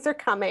way. Things are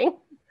coming.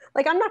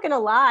 Like, I'm not going to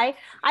lie.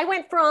 I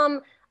went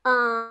from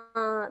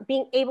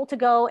being able to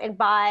go and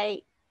buy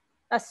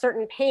a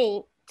certain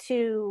paint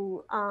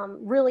to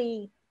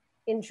really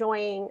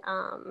enjoying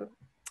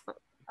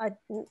a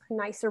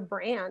nicer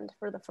brand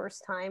for the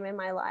first time in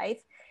my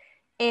life.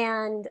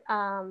 And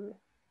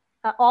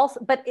also,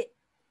 but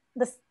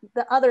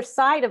the other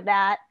side of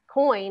that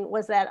coin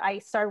was that I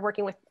started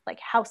working with like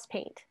house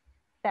paint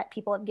that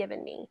people have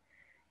given me,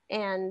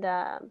 and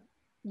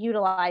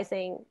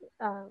utilizing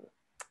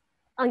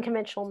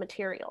unconventional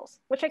materials,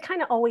 which I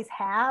kind of always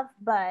have,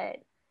 but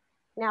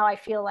now I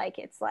feel like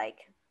it's like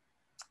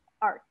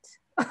art.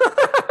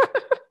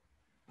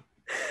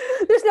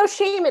 There's no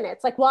shame in it.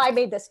 It's like, well, I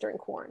made this during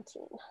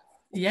quarantine.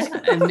 Yeah,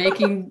 and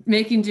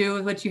making do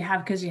with what you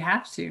have because you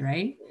have to,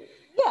 right?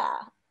 Yeah.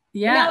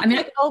 Yeah, I mean,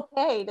 it's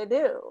okay to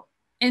do.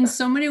 In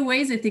so many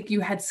ways, I think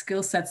you had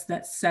skill sets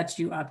that set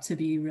you up to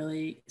be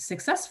really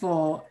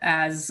successful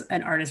as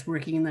an artist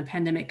working in the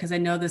pandemic. Because I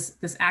know this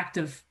act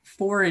of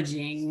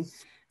foraging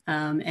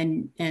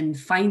and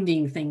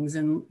finding things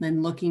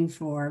and looking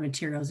for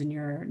materials in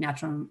your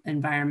natural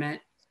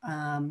environment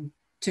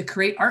to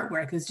create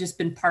artwork has just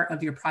been part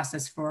of your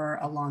process for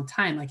a long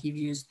time. Like, you've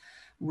used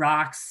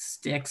rocks,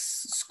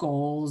 sticks,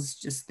 skulls,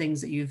 just things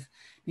that you've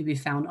maybe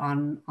found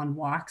on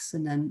walks,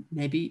 and then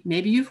maybe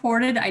you've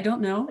hoarded. I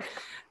don't know.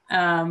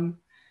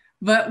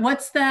 But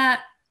what's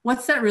that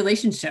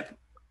relationship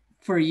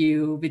for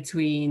you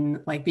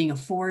between like being a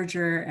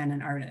forager and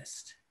an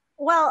artist?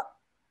 Well,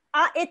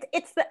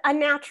 it's a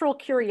natural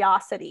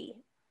curiosity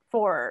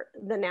for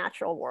the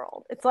natural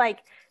world. It's like,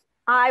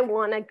 I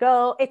want to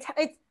go. It's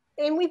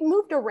and we've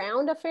moved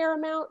around a fair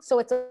amount, so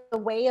it's a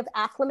way of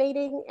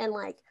acclimating and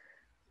like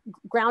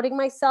grounding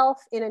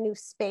myself in a new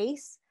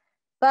space.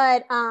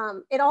 But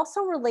it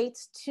also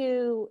relates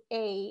to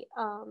a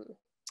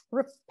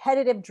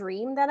repetitive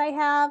dream that I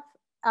have,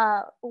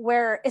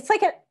 where it's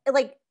like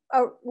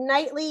a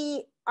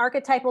nightly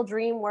archetypal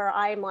dream where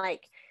I'm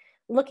like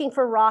looking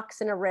for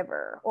rocks in a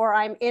river, or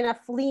I'm in a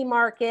flea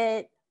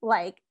market,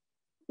 like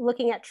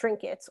looking at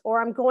trinkets,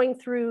 or I'm going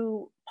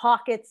through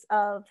pockets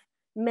of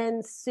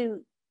men's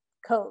suit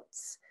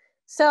coats.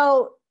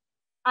 So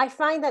I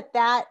find that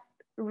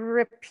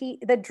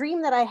the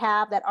dream that I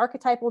have, that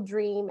archetypal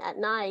dream at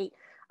night,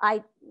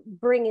 I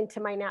bring into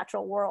my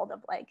natural world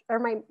of like, or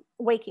my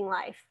waking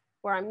life,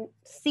 where I'm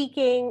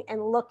seeking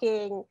and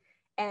looking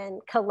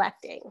and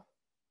collecting.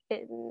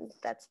 And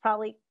that's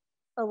probably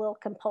a little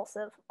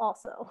compulsive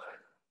also.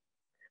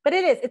 But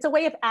it's a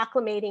way of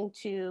acclimating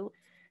to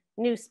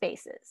new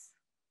spaces.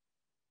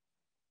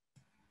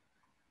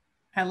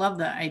 I love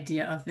the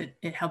idea of it.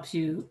 It helps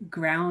you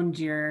ground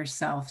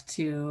yourself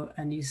to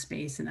a new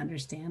space and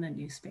understand a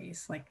new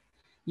space. Like,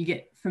 you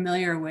get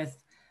familiar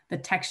with the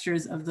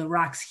textures of the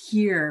rocks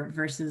here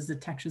versus the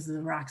textures of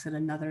the rocks at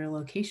another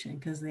location,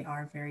 because they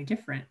are very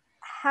different.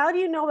 How do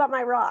you know about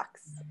my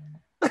rocks?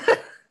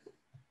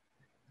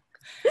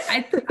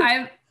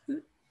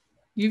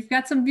 You've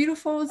got some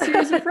beautiful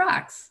series of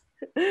rocks.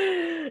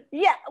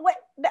 Yeah,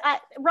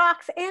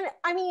 rocks. And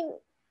I mean,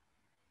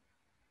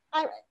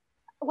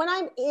 when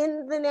I'm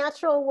in the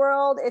natural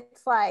world,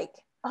 it's like,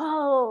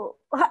 oh,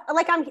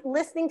 like I'm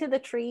listening to the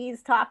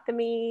trees talk to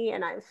me.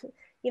 And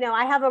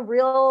I have a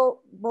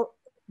real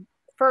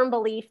firm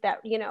belief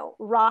that,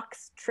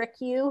 rocks trick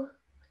you.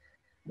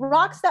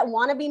 Rocks that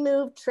want to be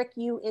moved trick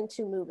you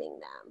into moving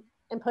them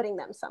and putting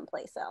them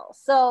someplace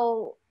else.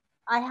 So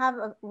I have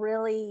a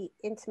really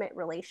intimate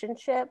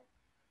relationship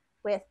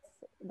with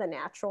the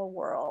natural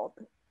world.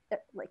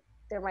 Like,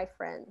 they're my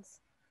friends.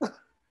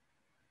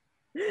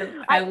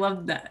 I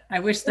love that. I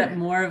wish that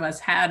more of us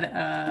had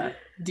a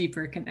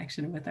deeper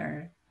connection with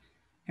our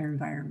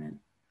environment.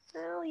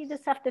 Well, you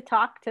just have to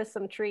talk to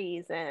some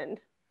trees and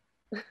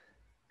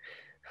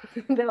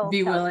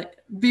be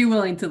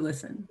willing to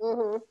listen.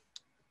 Mm-hmm.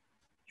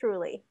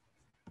 Truly.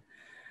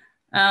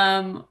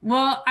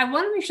 Well, I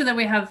want to make sure that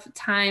we have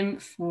time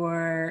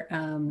for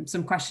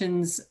some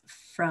questions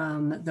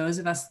from those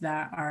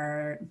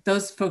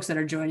folks that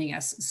are joining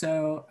us.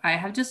 So I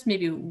have just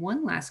maybe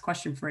one last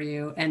question for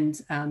you. And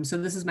so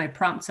this is my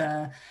prompt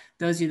to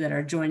those of you that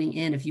are joining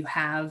in. If you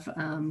have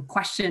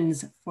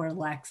questions for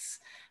Lex,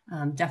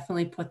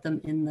 definitely put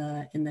them in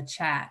the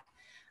chat.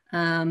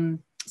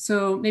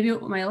 So maybe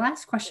my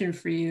last question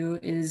for you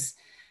is,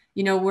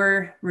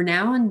 we're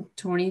now in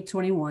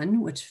 2021,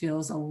 which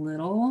feels a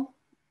little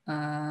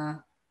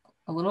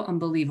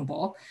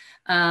unbelievable.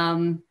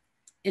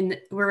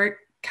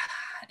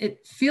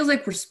 It feels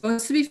like we're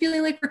supposed to be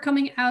feeling like we're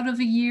coming out of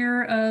a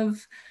year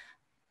of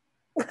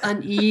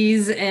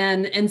unease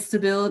and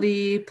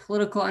instability,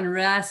 political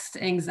unrest,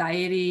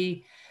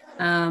 anxiety.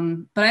 But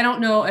I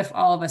don't know if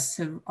all of us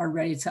are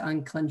ready to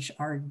unclench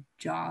our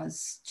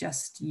jaws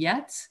just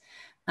yet,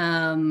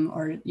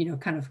 or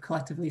kind of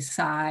collectively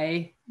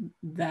sigh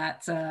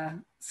that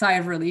sigh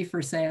of relief,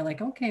 or say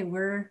like, okay,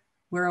 we're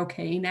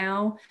okay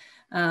now.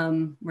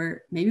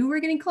 Maybe we're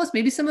getting close.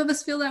 Maybe some of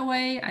us feel that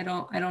way. I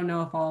don't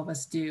know if all of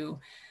us do.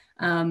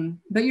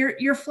 But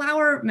your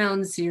Flower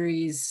Mound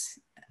series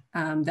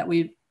that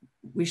we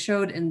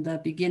showed in the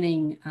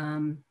beginning,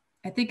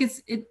 I think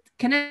it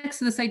connects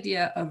to this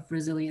idea of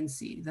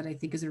resiliency that I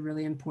think is a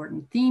really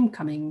important theme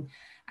coming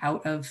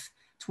out of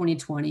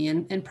 2020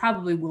 and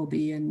probably will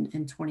be in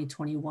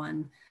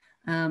 2021.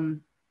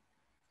 And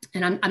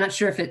I'm not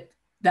sure if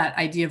that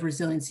idea of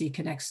resiliency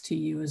connects to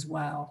you as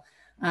well.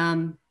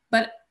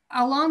 But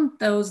along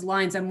those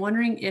lines, I'm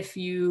wondering if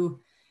you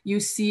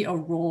see a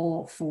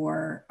role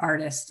for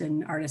artists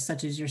and artists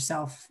such as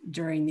yourself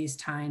during these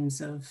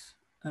times of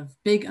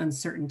big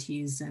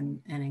uncertainties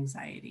and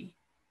anxiety.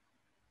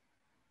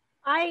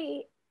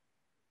 I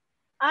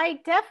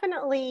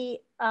definitely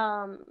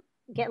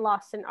get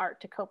lost in art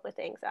to cope with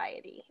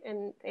anxiety,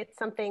 and it's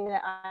something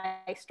that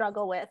I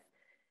struggle with,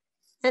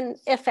 and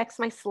it affects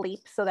my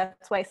sleep. So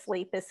that's why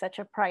sleep is such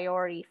a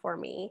priority for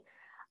me.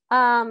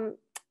 And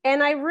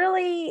I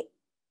really,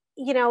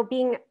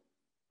 being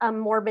a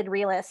morbid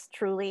realist,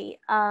 truly,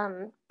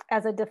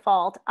 as a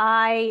default,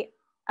 I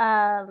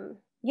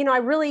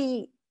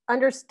really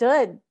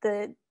understood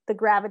the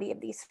gravity of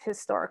these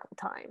historical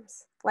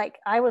times. Like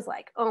I was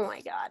like, oh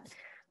my God,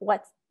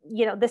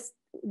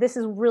 this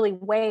is really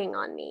weighing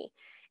on me.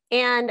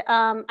 And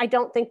I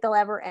don't think they'll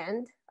ever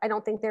end. I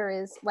don't think there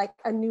is like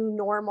a new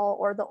normal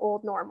or the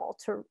old normal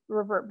to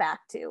revert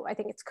back to. I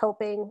think it's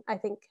coping. I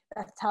think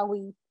that's how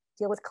we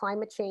deal with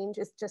climate change,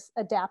 is just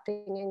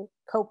adapting and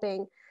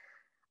coping.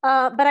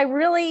 But I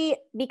really,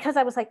 because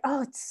I was like,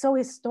 oh, it's so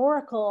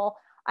historical,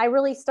 I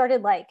really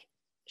started like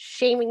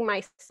shaming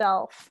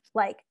myself,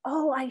 like,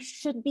 oh, I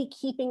should be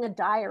keeping a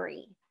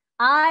diary.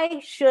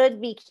 I should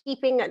be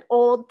keeping an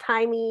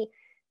old-timey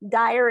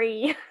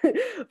diary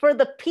for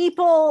the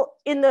people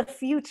in the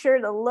future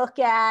to look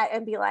at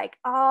and be like,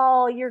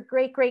 oh, your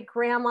great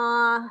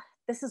grandma,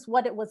 this is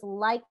what it was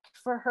like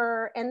for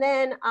her. And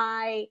then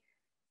I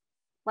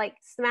like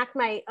smacked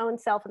my own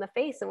self in the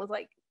face and was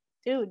like,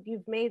 dude,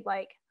 you've made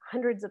like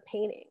hundreds of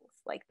paintings.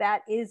 Like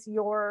that is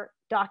your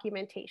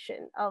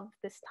documentation of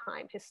this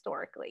time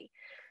historically.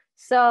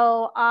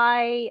 So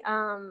I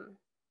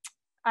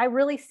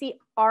really see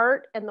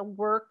art and the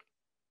work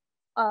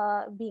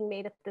being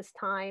made at this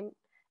time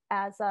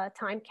as a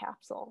time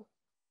capsule.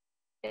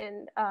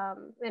 And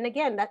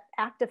again, that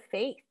act of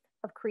faith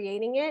of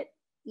creating it,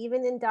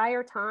 even in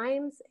dire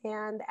times,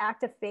 and the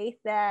act of faith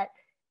that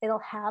it'll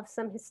have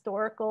some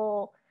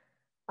historical,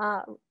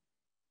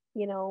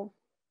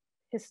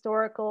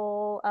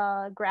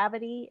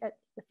 gravity at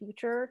the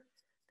future,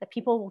 that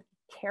people will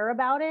care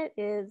about it,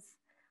 is,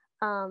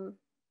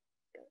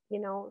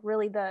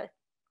 really the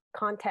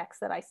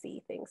context that I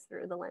see things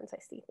through, the lens I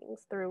see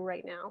things through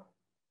right now.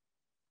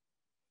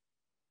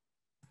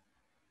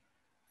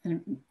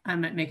 And I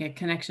might make a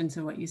connection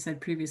to what you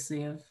said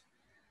previously of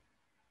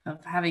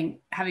having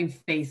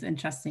faith and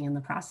trusting in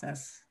the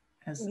process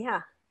as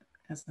an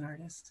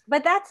artist.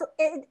 But that's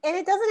it, and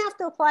it doesn't have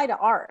to apply to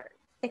art.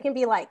 It can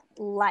be like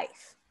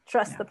life.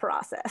 Trust the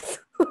process.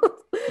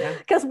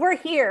 Because we're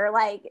here,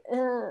 like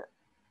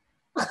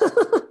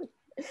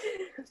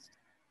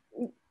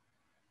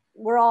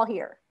we're all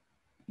here.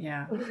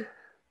 Yeah.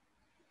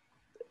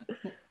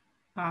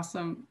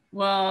 Awesome.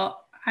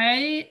 Well,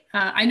 I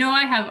know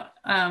I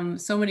have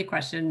so many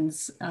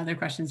other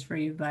questions for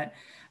you, but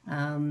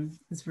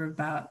as we're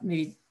about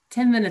maybe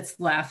 10 minutes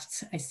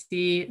left, I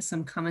see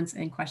some comments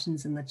and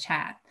questions in the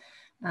chat.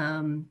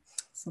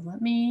 So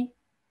let me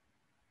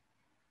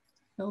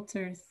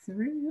filter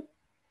through,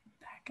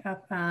 back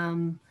up.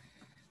 M,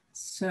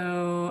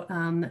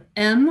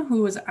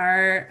 who was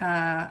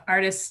our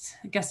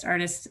guest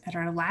artist at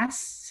our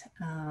last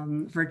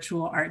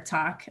virtual art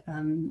talk,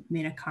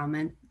 made a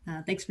comment.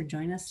 Thanks for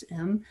joining us,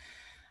 M.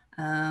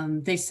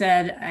 They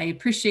said, I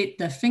appreciate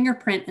the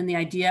fingerprint and the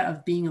idea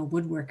of being a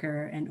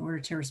woodworker in order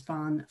to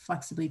respond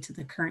flexibly to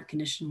the current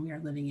condition we are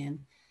living in.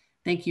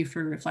 Thank you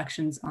for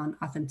reflections on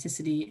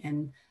authenticity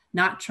and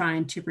not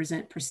trying to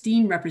present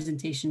pristine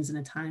representations in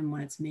a time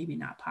when it's maybe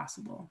not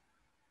possible.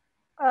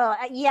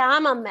 Yeah,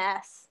 I'm a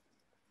mess.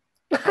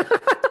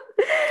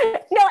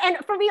 No, and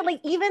for me, like,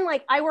 even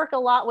like I work a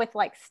lot with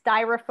like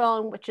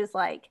styrofoam, which is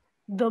like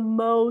the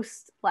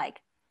most like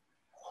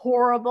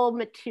horrible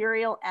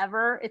material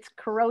ever. It's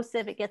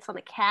corrosive. It gets on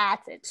the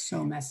cats. It's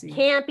so messy.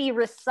 Can't be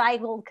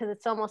recycled because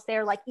it's almost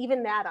there. Like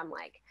even that, I'm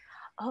like,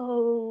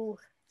 oh,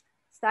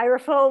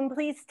 styrofoam,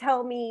 please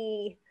tell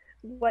me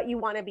what you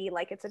want to be,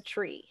 like it's a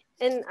tree.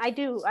 And I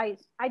do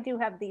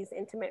have these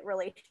intimate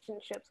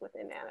relationships with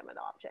inanimate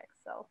objects.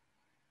 So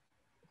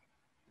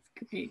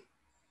great.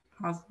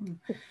 Awesome.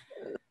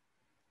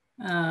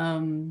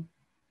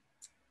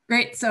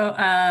 Great. So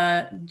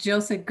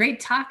Jill said, great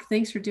talk.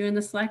 Thanks for doing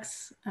this,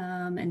 Lex.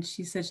 And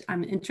she says,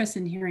 I'm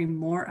interested in hearing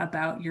more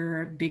about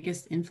your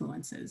biggest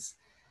influences.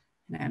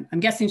 And I'm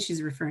guessing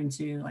she's referring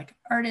to like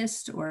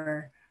artists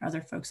or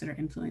other folks that are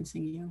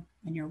influencing you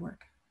in your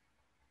work.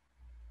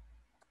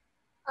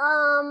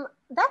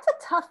 That's a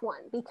tough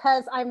one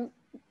because I'm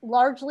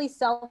largely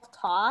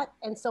self-taught.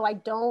 And so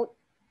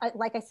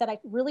like I said, I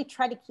really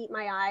try to keep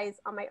my eyes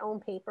on my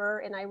own paper,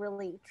 and I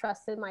really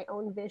trust in my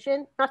own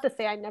vision. Not to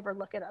say I never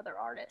look at other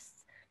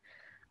artists.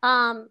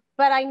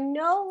 But I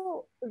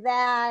know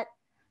that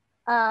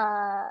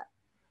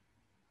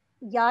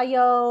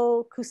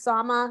Yayoi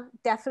Kusama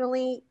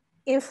definitely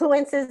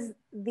influences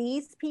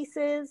these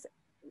pieces.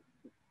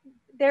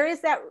 There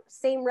is that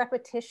same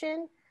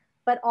repetition,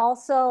 but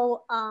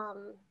also,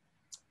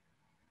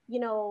 you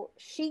know,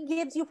 she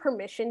gives you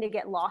permission to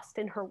get lost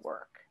in her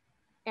work.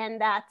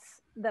 And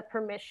that's the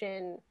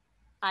permission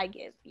I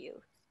give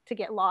you, to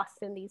get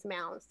lost in these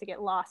mounds, to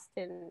get lost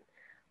in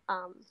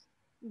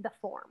the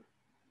form.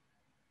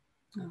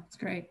 Oh, that's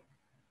great.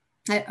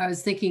 I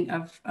was thinking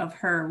of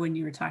her when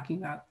you were talking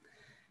about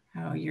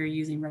how you're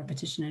using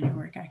repetition in your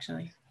work,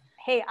 actually.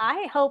 Hey,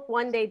 I hope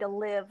one day to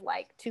live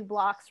like 2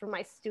 blocks from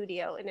my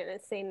studio in an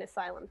insane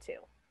asylum too.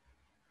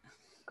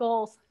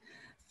 Goals.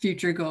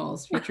 Future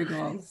goals,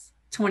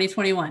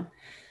 2021.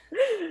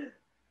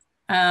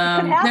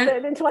 Could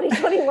happen in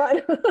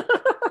 2021.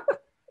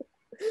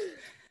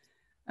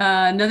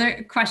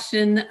 Another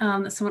question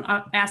that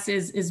someone asked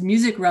is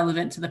music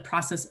relevant to the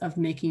process of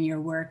making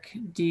your work?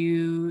 Do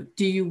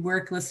you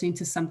work listening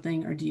to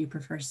something, or do you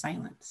prefer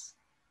silence?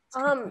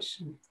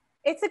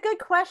 It's a good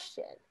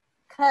question,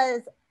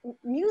 because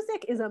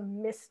music is a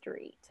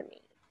mystery to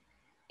me.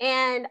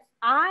 And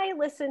I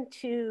listen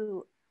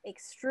to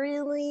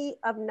extremely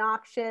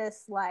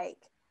obnoxious, like,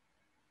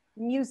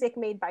 music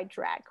made by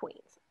drag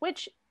queens,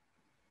 which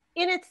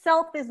in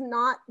itself is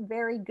not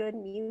very good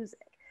music.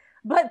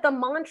 But the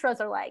mantras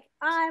are like,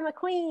 I'm a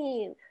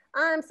queen,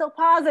 I'm so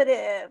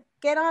positive,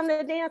 get on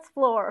the dance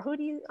floor,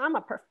 I'm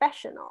a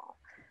professional.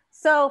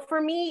 So for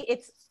me,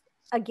 it's,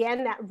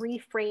 again, that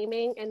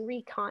reframing and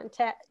the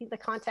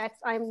context.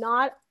 I'm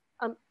not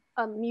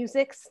a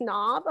music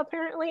snob,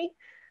 apparently,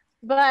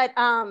 but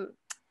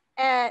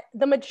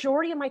the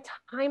majority of my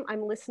time,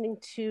 I'm listening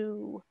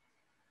to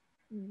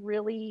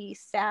really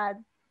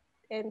sad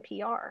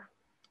NPR.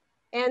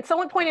 And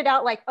someone pointed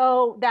out, like,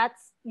 oh,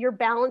 you're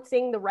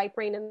balancing the right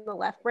brain and the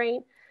left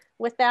brain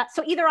with that.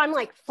 So either I'm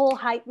like full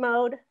hype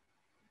mode,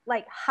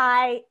 like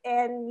high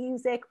end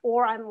music,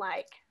 or I'm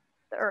like,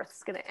 the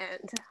earth's gonna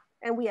end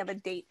and we have a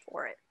date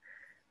for it.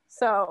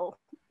 So,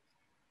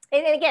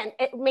 and again,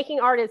 making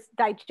art is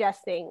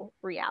digesting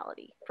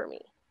reality for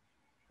me.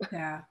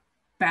 Yeah,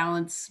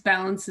 balance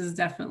is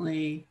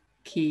definitely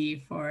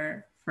key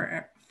for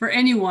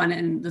anyone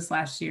in this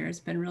last year. It's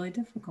been really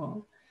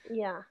difficult.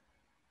 Yeah.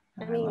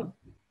 I mean,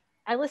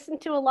 I listen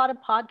to a lot of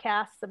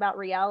podcasts about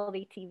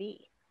reality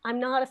TV. I'm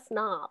not a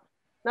snob.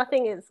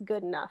 Nothing is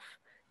good enough.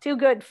 Too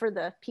good for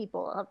the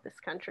people of this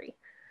country.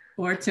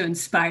 Or to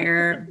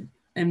inspire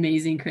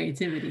amazing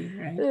creativity,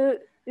 right?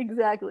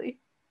 Exactly.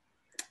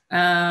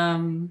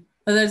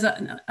 There's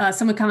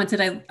someone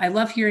commented, I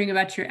love hearing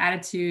about your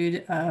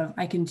attitude of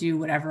I can do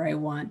whatever I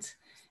want.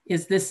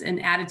 Is this an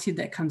attitude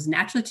that comes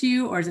naturally to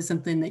you, or is it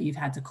something that you've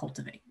had to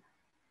cultivate?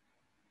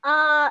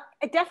 I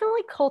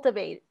definitely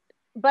cultivate.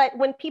 But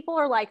when people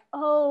are like,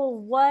 oh,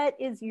 what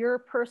is your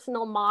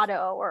personal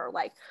motto? Or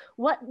like,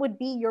 what would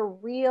be your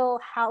Real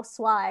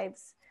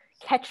Housewives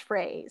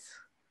catchphrase?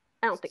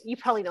 You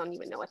probably don't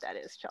even know what that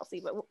is, Chelsea,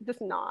 but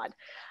just nod.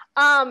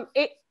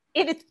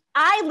 It's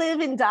I live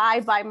and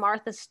die by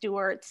Martha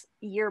Stewart's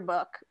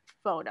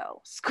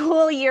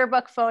school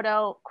yearbook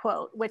photo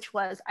quote, which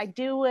was, I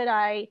do what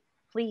I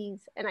please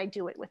and I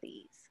do it with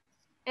ease.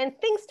 And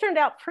things turned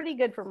out pretty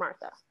good for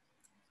Martha.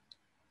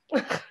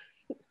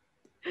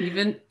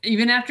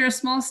 Even after a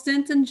small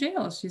stint in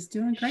jail, she's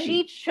doing great.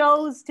 She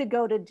chose to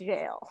go to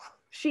jail.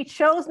 She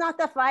chose not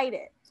to fight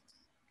it.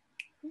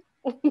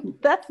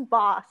 That's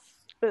boss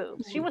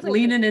boobs. She wasn't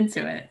leaning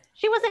into it.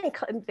 She wasn't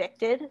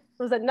convicted. It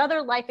was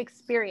another life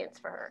experience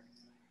for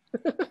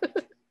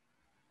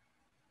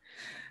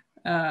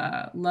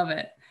her. Love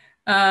it.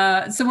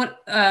 Someone,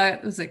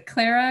 was it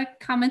Clara,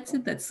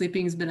 commented that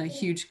sleeping has been a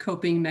huge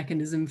coping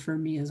mechanism for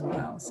me as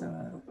well.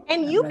 So,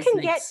 and you can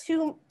get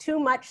too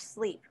much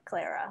sleep,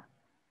 Clara.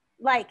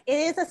 Like, it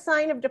is a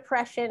sign of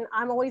depression.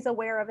 I'm always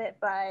aware of it,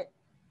 but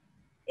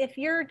if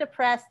you're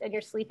depressed and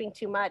you're sleeping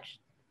too much,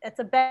 it's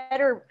a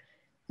better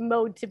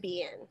mode to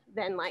be in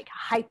than like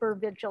hyper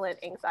vigilant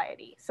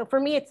anxiety. So for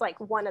me, it's like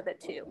one of the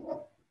two.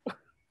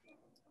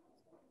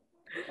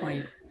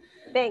 Point.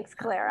 Thanks,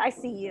 Claire. I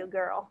see you,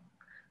 girl.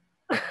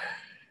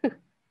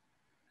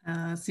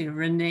 Let's see,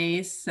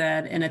 Renee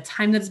said, in a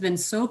time that's been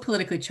so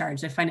politically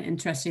charged, I find it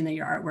interesting that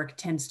your artwork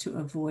tends to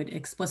avoid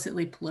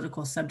explicitly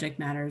political subject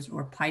matters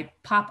or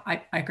pop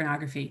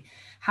iconography.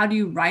 How do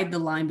you ride the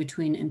line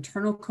between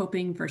internal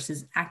coping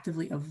versus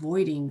actively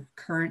avoiding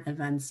current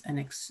events and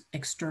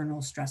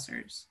external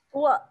stressors?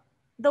 Well,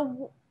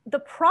 the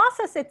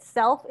process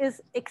itself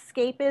is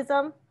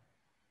escapism,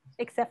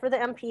 except for the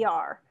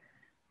NPR.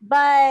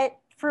 But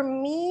for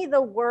me,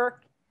 the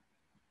work,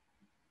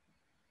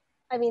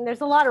 I mean,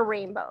 there's a lot of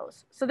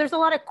rainbows. So there's a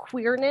lot of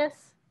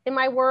queerness in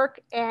my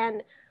work.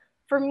 And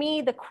for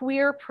me, the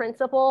queer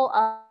principle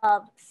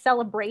of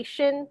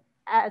celebration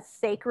as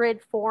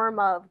sacred form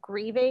of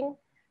grieving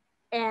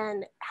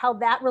and how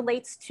that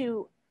relates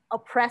to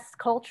oppressed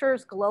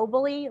cultures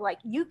globally, like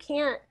you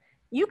can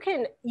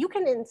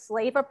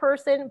enslave a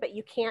person, but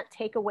you can't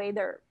take away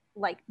their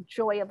like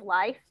joy of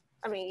life.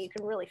 I mean, you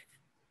can really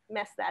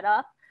mess that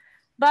up.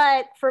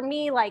 But for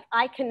me, like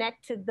I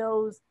connect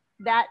to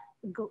that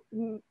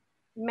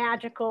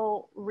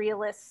magical,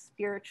 realist,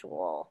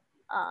 spiritual,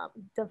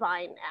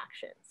 divine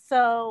action.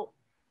 So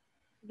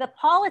the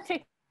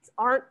politics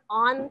aren't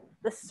on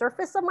the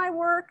surface of my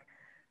work,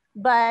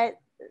 but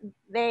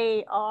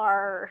they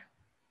are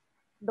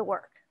the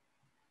work.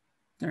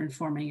 They're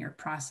informing your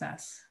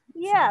process.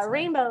 Yeah,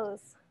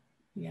 rainbows.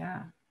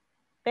 Yeah.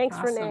 Thanks,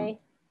 awesome. Renee.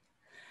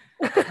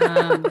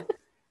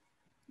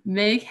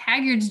 Meg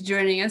Haggard's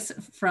joining us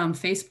from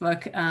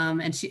Facebook,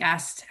 and she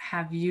asked,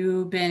 have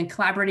you been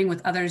collaborating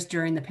with others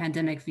during the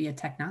pandemic via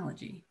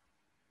technology?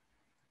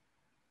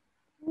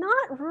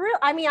 Not real.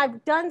 I mean,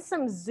 I've done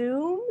some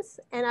Zooms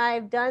and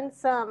I've done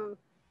some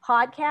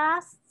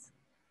podcasts,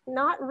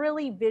 not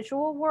really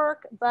visual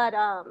work, but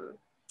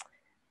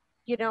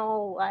you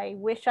know, I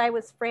wish I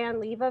was Fran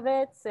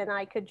Lebowitz and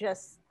I could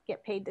just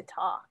get paid to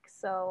talk.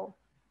 So,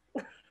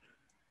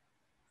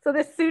 so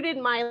this suited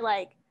my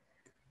like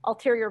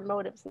ulterior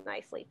motives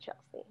nicely,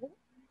 Chelsea.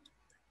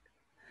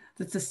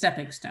 It's a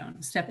stepping stone.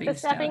 It's a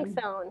stepping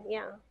stone,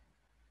 yeah.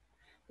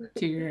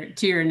 To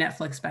your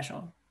Netflix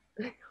special.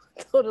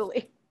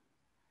 Totally.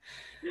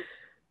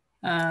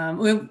 We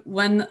have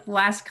one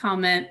last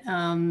comment.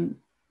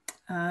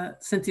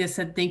 Cynthia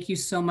said, thank you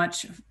so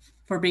much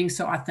for being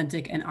so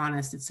authentic and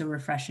honest. It's so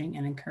refreshing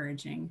and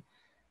encouraging.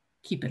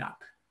 Keep it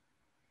up.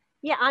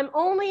 Yeah, I'm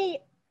only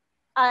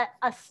a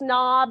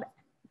snob,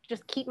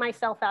 just keep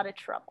myself out of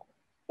trouble.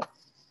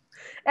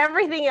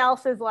 Everything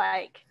else is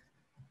like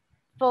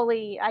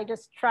fully, I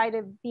just try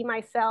to be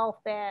myself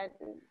and,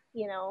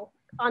 you know,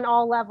 on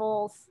all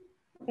levels,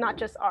 not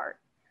just art.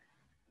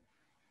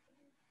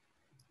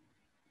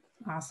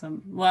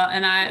 Awesome. Well,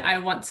 and I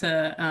want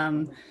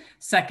to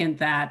second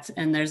that.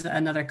 And there's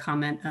another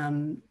comment.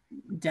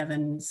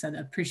 Devin said,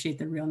 appreciate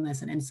the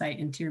realness and insight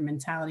into your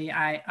mentality.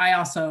 I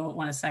also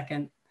want to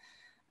second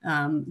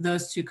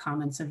those two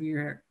comments of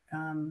your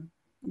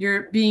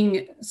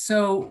being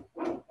so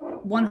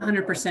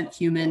 100%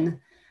 human.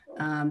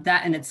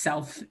 That in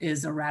itself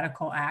is a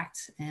radical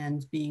act,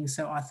 and being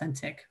so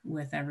authentic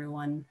with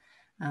everyone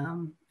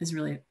is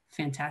really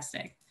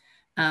fantastic.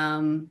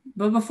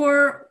 But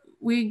before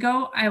we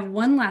go, I have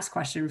one last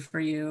question for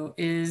you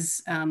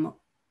is, I mean,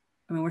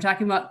 we're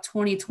talking about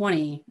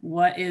 2020.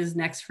 What is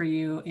next for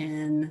you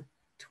in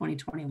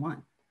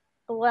 2021?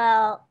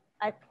 Well,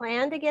 I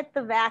plan to get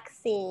the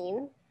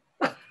vaccine,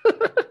 but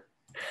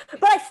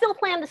I still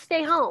plan to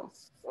stay home.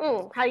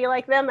 How do you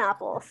like them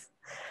apples?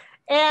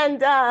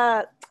 And,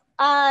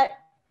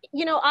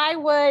 you know,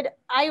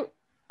 I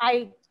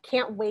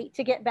can't wait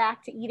to get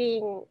back to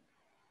eating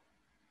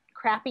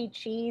crappy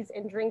cheese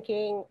and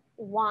drinking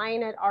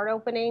wine at art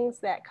openings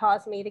that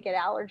cause me to get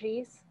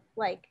allergies.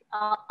 Like,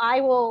 I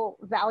will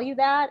value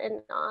that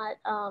and not,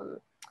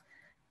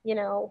 you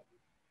know,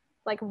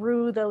 like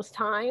rue those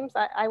times.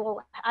 I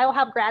will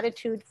have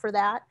gratitude for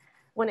that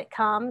when it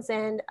comes.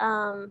 And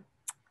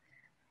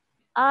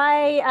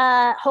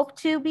I hope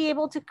to be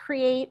able to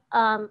create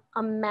a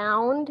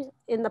mound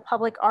in the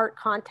public art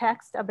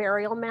context, a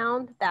burial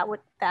mound. That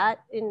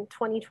in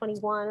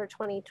 2021 or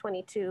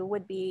 2022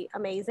 would be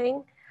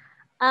amazing.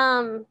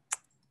 And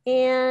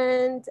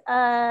in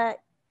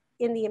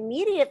the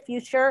immediate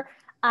future,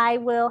 I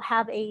will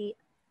have a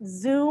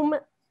Zoom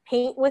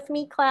paint with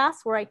me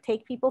class where I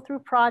take people through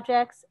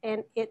projects,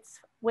 and it's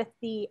with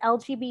the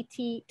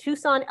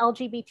Tucson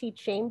LGBT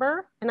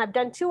Chamber. And I've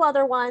done 2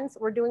 other ones.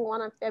 We're doing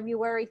one on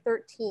February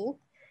 13th.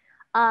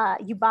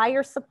 You buy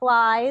your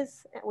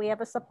supplies, and we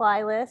have a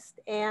supply list,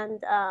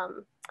 and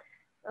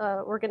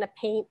we're gonna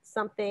paint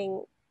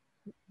something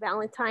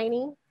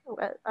Valentine-y,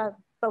 a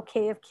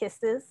bouquet of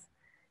kisses.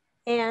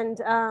 And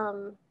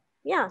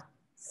yeah,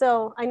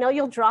 so I know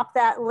you'll drop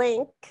that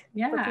link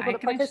for people to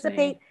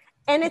participate.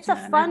 And it's a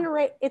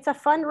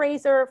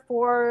fundraiser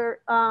for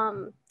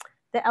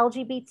the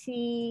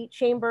LGBT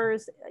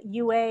Chambers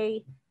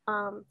UA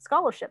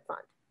scholarship fund.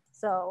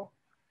 So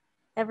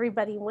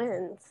everybody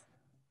wins.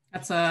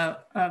 That's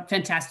a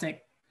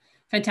fantastic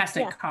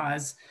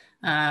cause.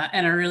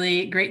 And a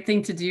really great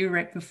thing to do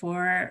right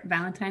before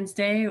Valentine's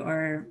Day,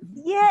 or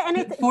and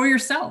it's for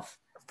yourself,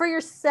 for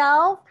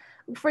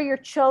your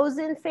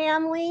chosen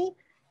family,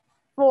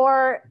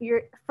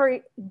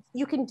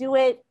 you can do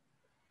it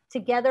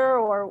together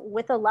or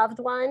with a loved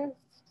one.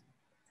 It's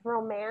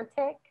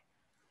romantic.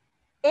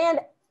 And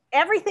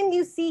everything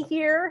you see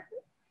here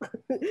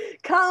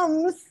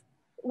comes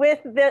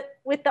with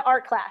the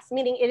art class,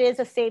 meaning it is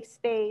a safe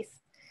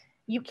space.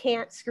 You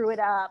can't screw it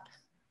up,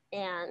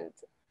 and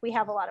we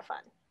have a lot of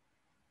fun.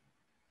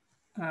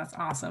 That's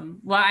awesome.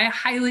 Well, I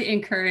highly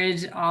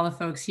encourage all the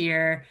folks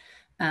here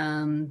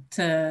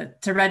to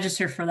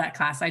register for that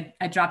class. I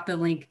dropped the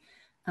link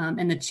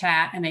in the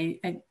chat,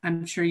 and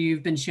I'm sure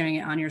you've been sharing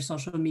it on your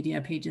social media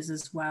pages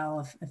as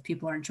well if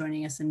people aren't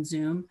joining us in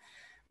Zoom.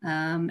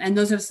 And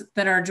those of us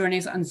that are joining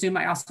us on Zoom,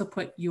 I also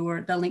put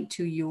the link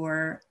to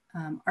your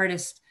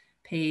artist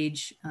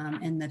page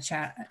in the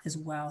chat as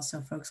well, so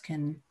folks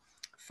can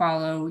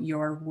follow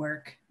your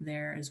work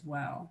there as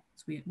well.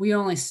 So we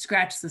only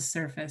scratch the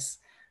surface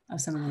of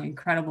some of the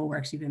incredible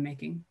works you've been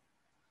making.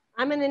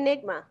 I'm an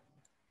enigma.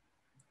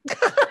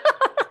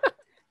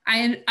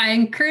 I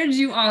encourage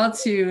you all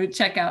to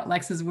check out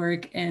Lex's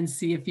work and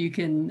see if you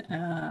can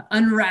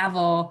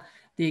unravel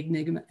the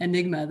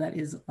enigma that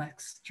is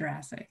Lex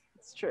Gjurasic.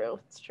 It's true.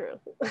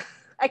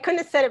 I couldn't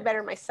have said it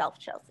better myself,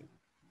 Chelsea.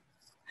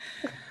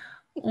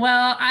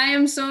 Well, I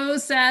am so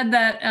sad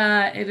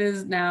that it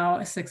is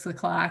now 6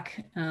 o'clock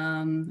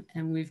and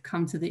we've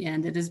come to the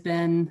end. It has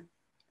been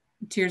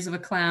tears of a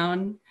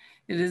clown.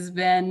 It has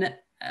been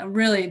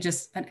really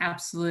just an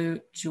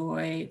absolute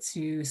joy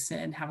to sit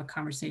and have a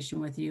conversation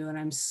with you. And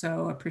I'm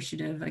so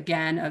appreciative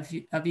again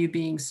of you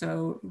being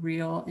so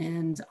real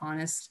and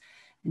honest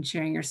and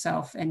sharing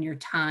yourself and your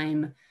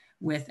time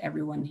with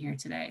everyone here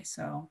today.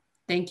 So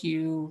thank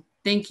you.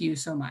 Thank you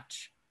so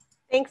much.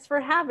 Thanks for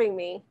having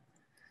me.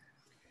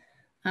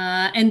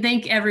 And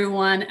thank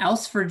everyone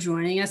else for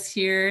joining us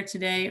here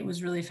today. It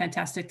was really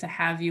fantastic to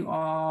have you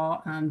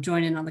all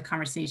join in on the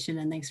conversation,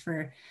 and thanks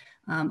for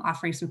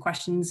offering some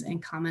questions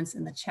and comments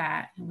in the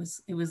chat.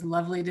 It was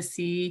lovely to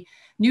see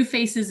new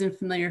faces and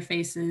familiar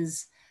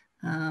faces,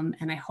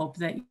 and I hope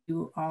that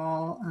you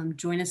all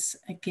join us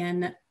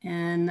again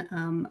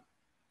in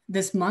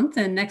this month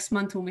and next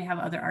month when we have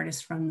other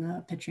artists from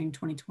the Picturing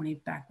 2020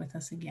 back with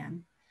us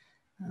again.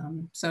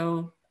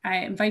 So I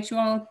invite you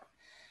all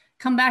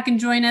come back and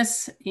join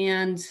us,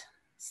 and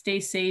stay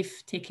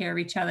safe, take care of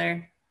each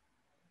other,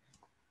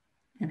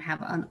 and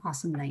have an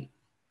awesome night.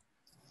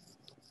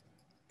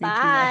 Thank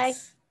you,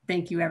 Lex.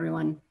 Thank you,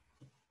 everyone.